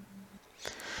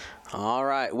 All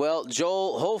right. Well,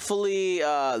 Joel, hopefully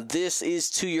this is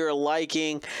to your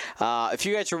liking. If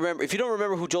you guys remember, if you don't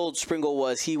remember who Joel Springle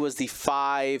was, he was the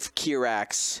 5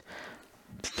 Kirax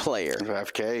player.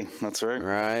 FK, that's right.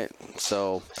 Right.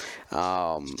 So,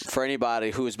 for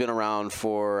anybody who has been around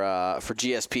for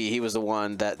GSP, he was the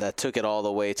one that took it all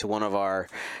the way to one of our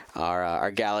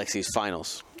Galaxy's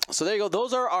finals. So there you go.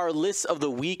 Those are our lists of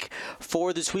the week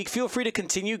for this week. Feel free to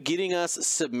continue getting us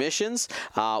submissions.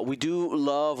 We do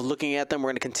love looking at them. We're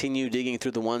going to continue digging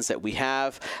through the ones that we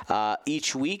have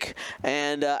each week.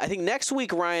 And I think next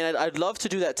week, Ryan, I'd love to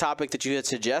do that topic that you had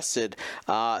suggested,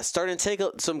 starting to take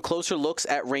some closer looks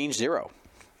at Range Zero.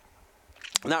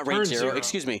 Not Range Zero,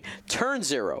 excuse me, Turn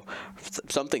Zero,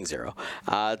 something zero.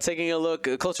 Taking a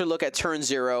closer look at Turn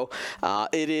Zero.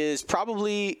 It is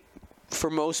probably, for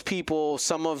most people,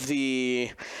 some of the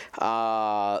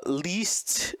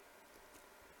least.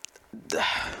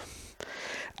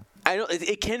 I know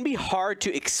it can be hard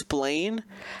to explain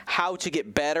how to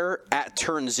get better at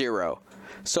Turn Zero.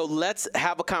 So let's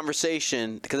have a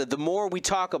conversation, because the more we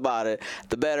talk about it,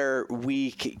 the better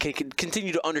we can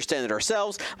continue to understand it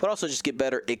ourselves, but also just get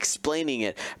better explaining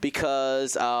it,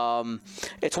 because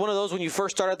it's one of those, when you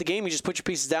first start out the game, you just put your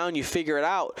pieces down, you figure it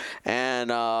out. And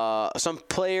some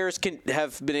players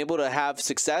have been able to have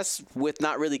success with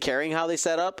not really caring how they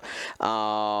set up.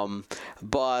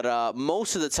 But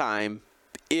most of the time,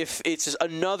 if it's just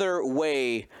another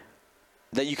way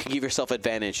that you can give yourself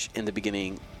advantage in the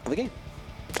beginning of the game.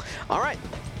 All right.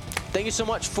 Thank you so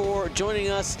much for joining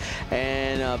us,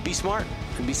 and be smart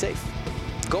and be safe.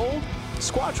 Gold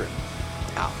Squadron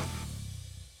out.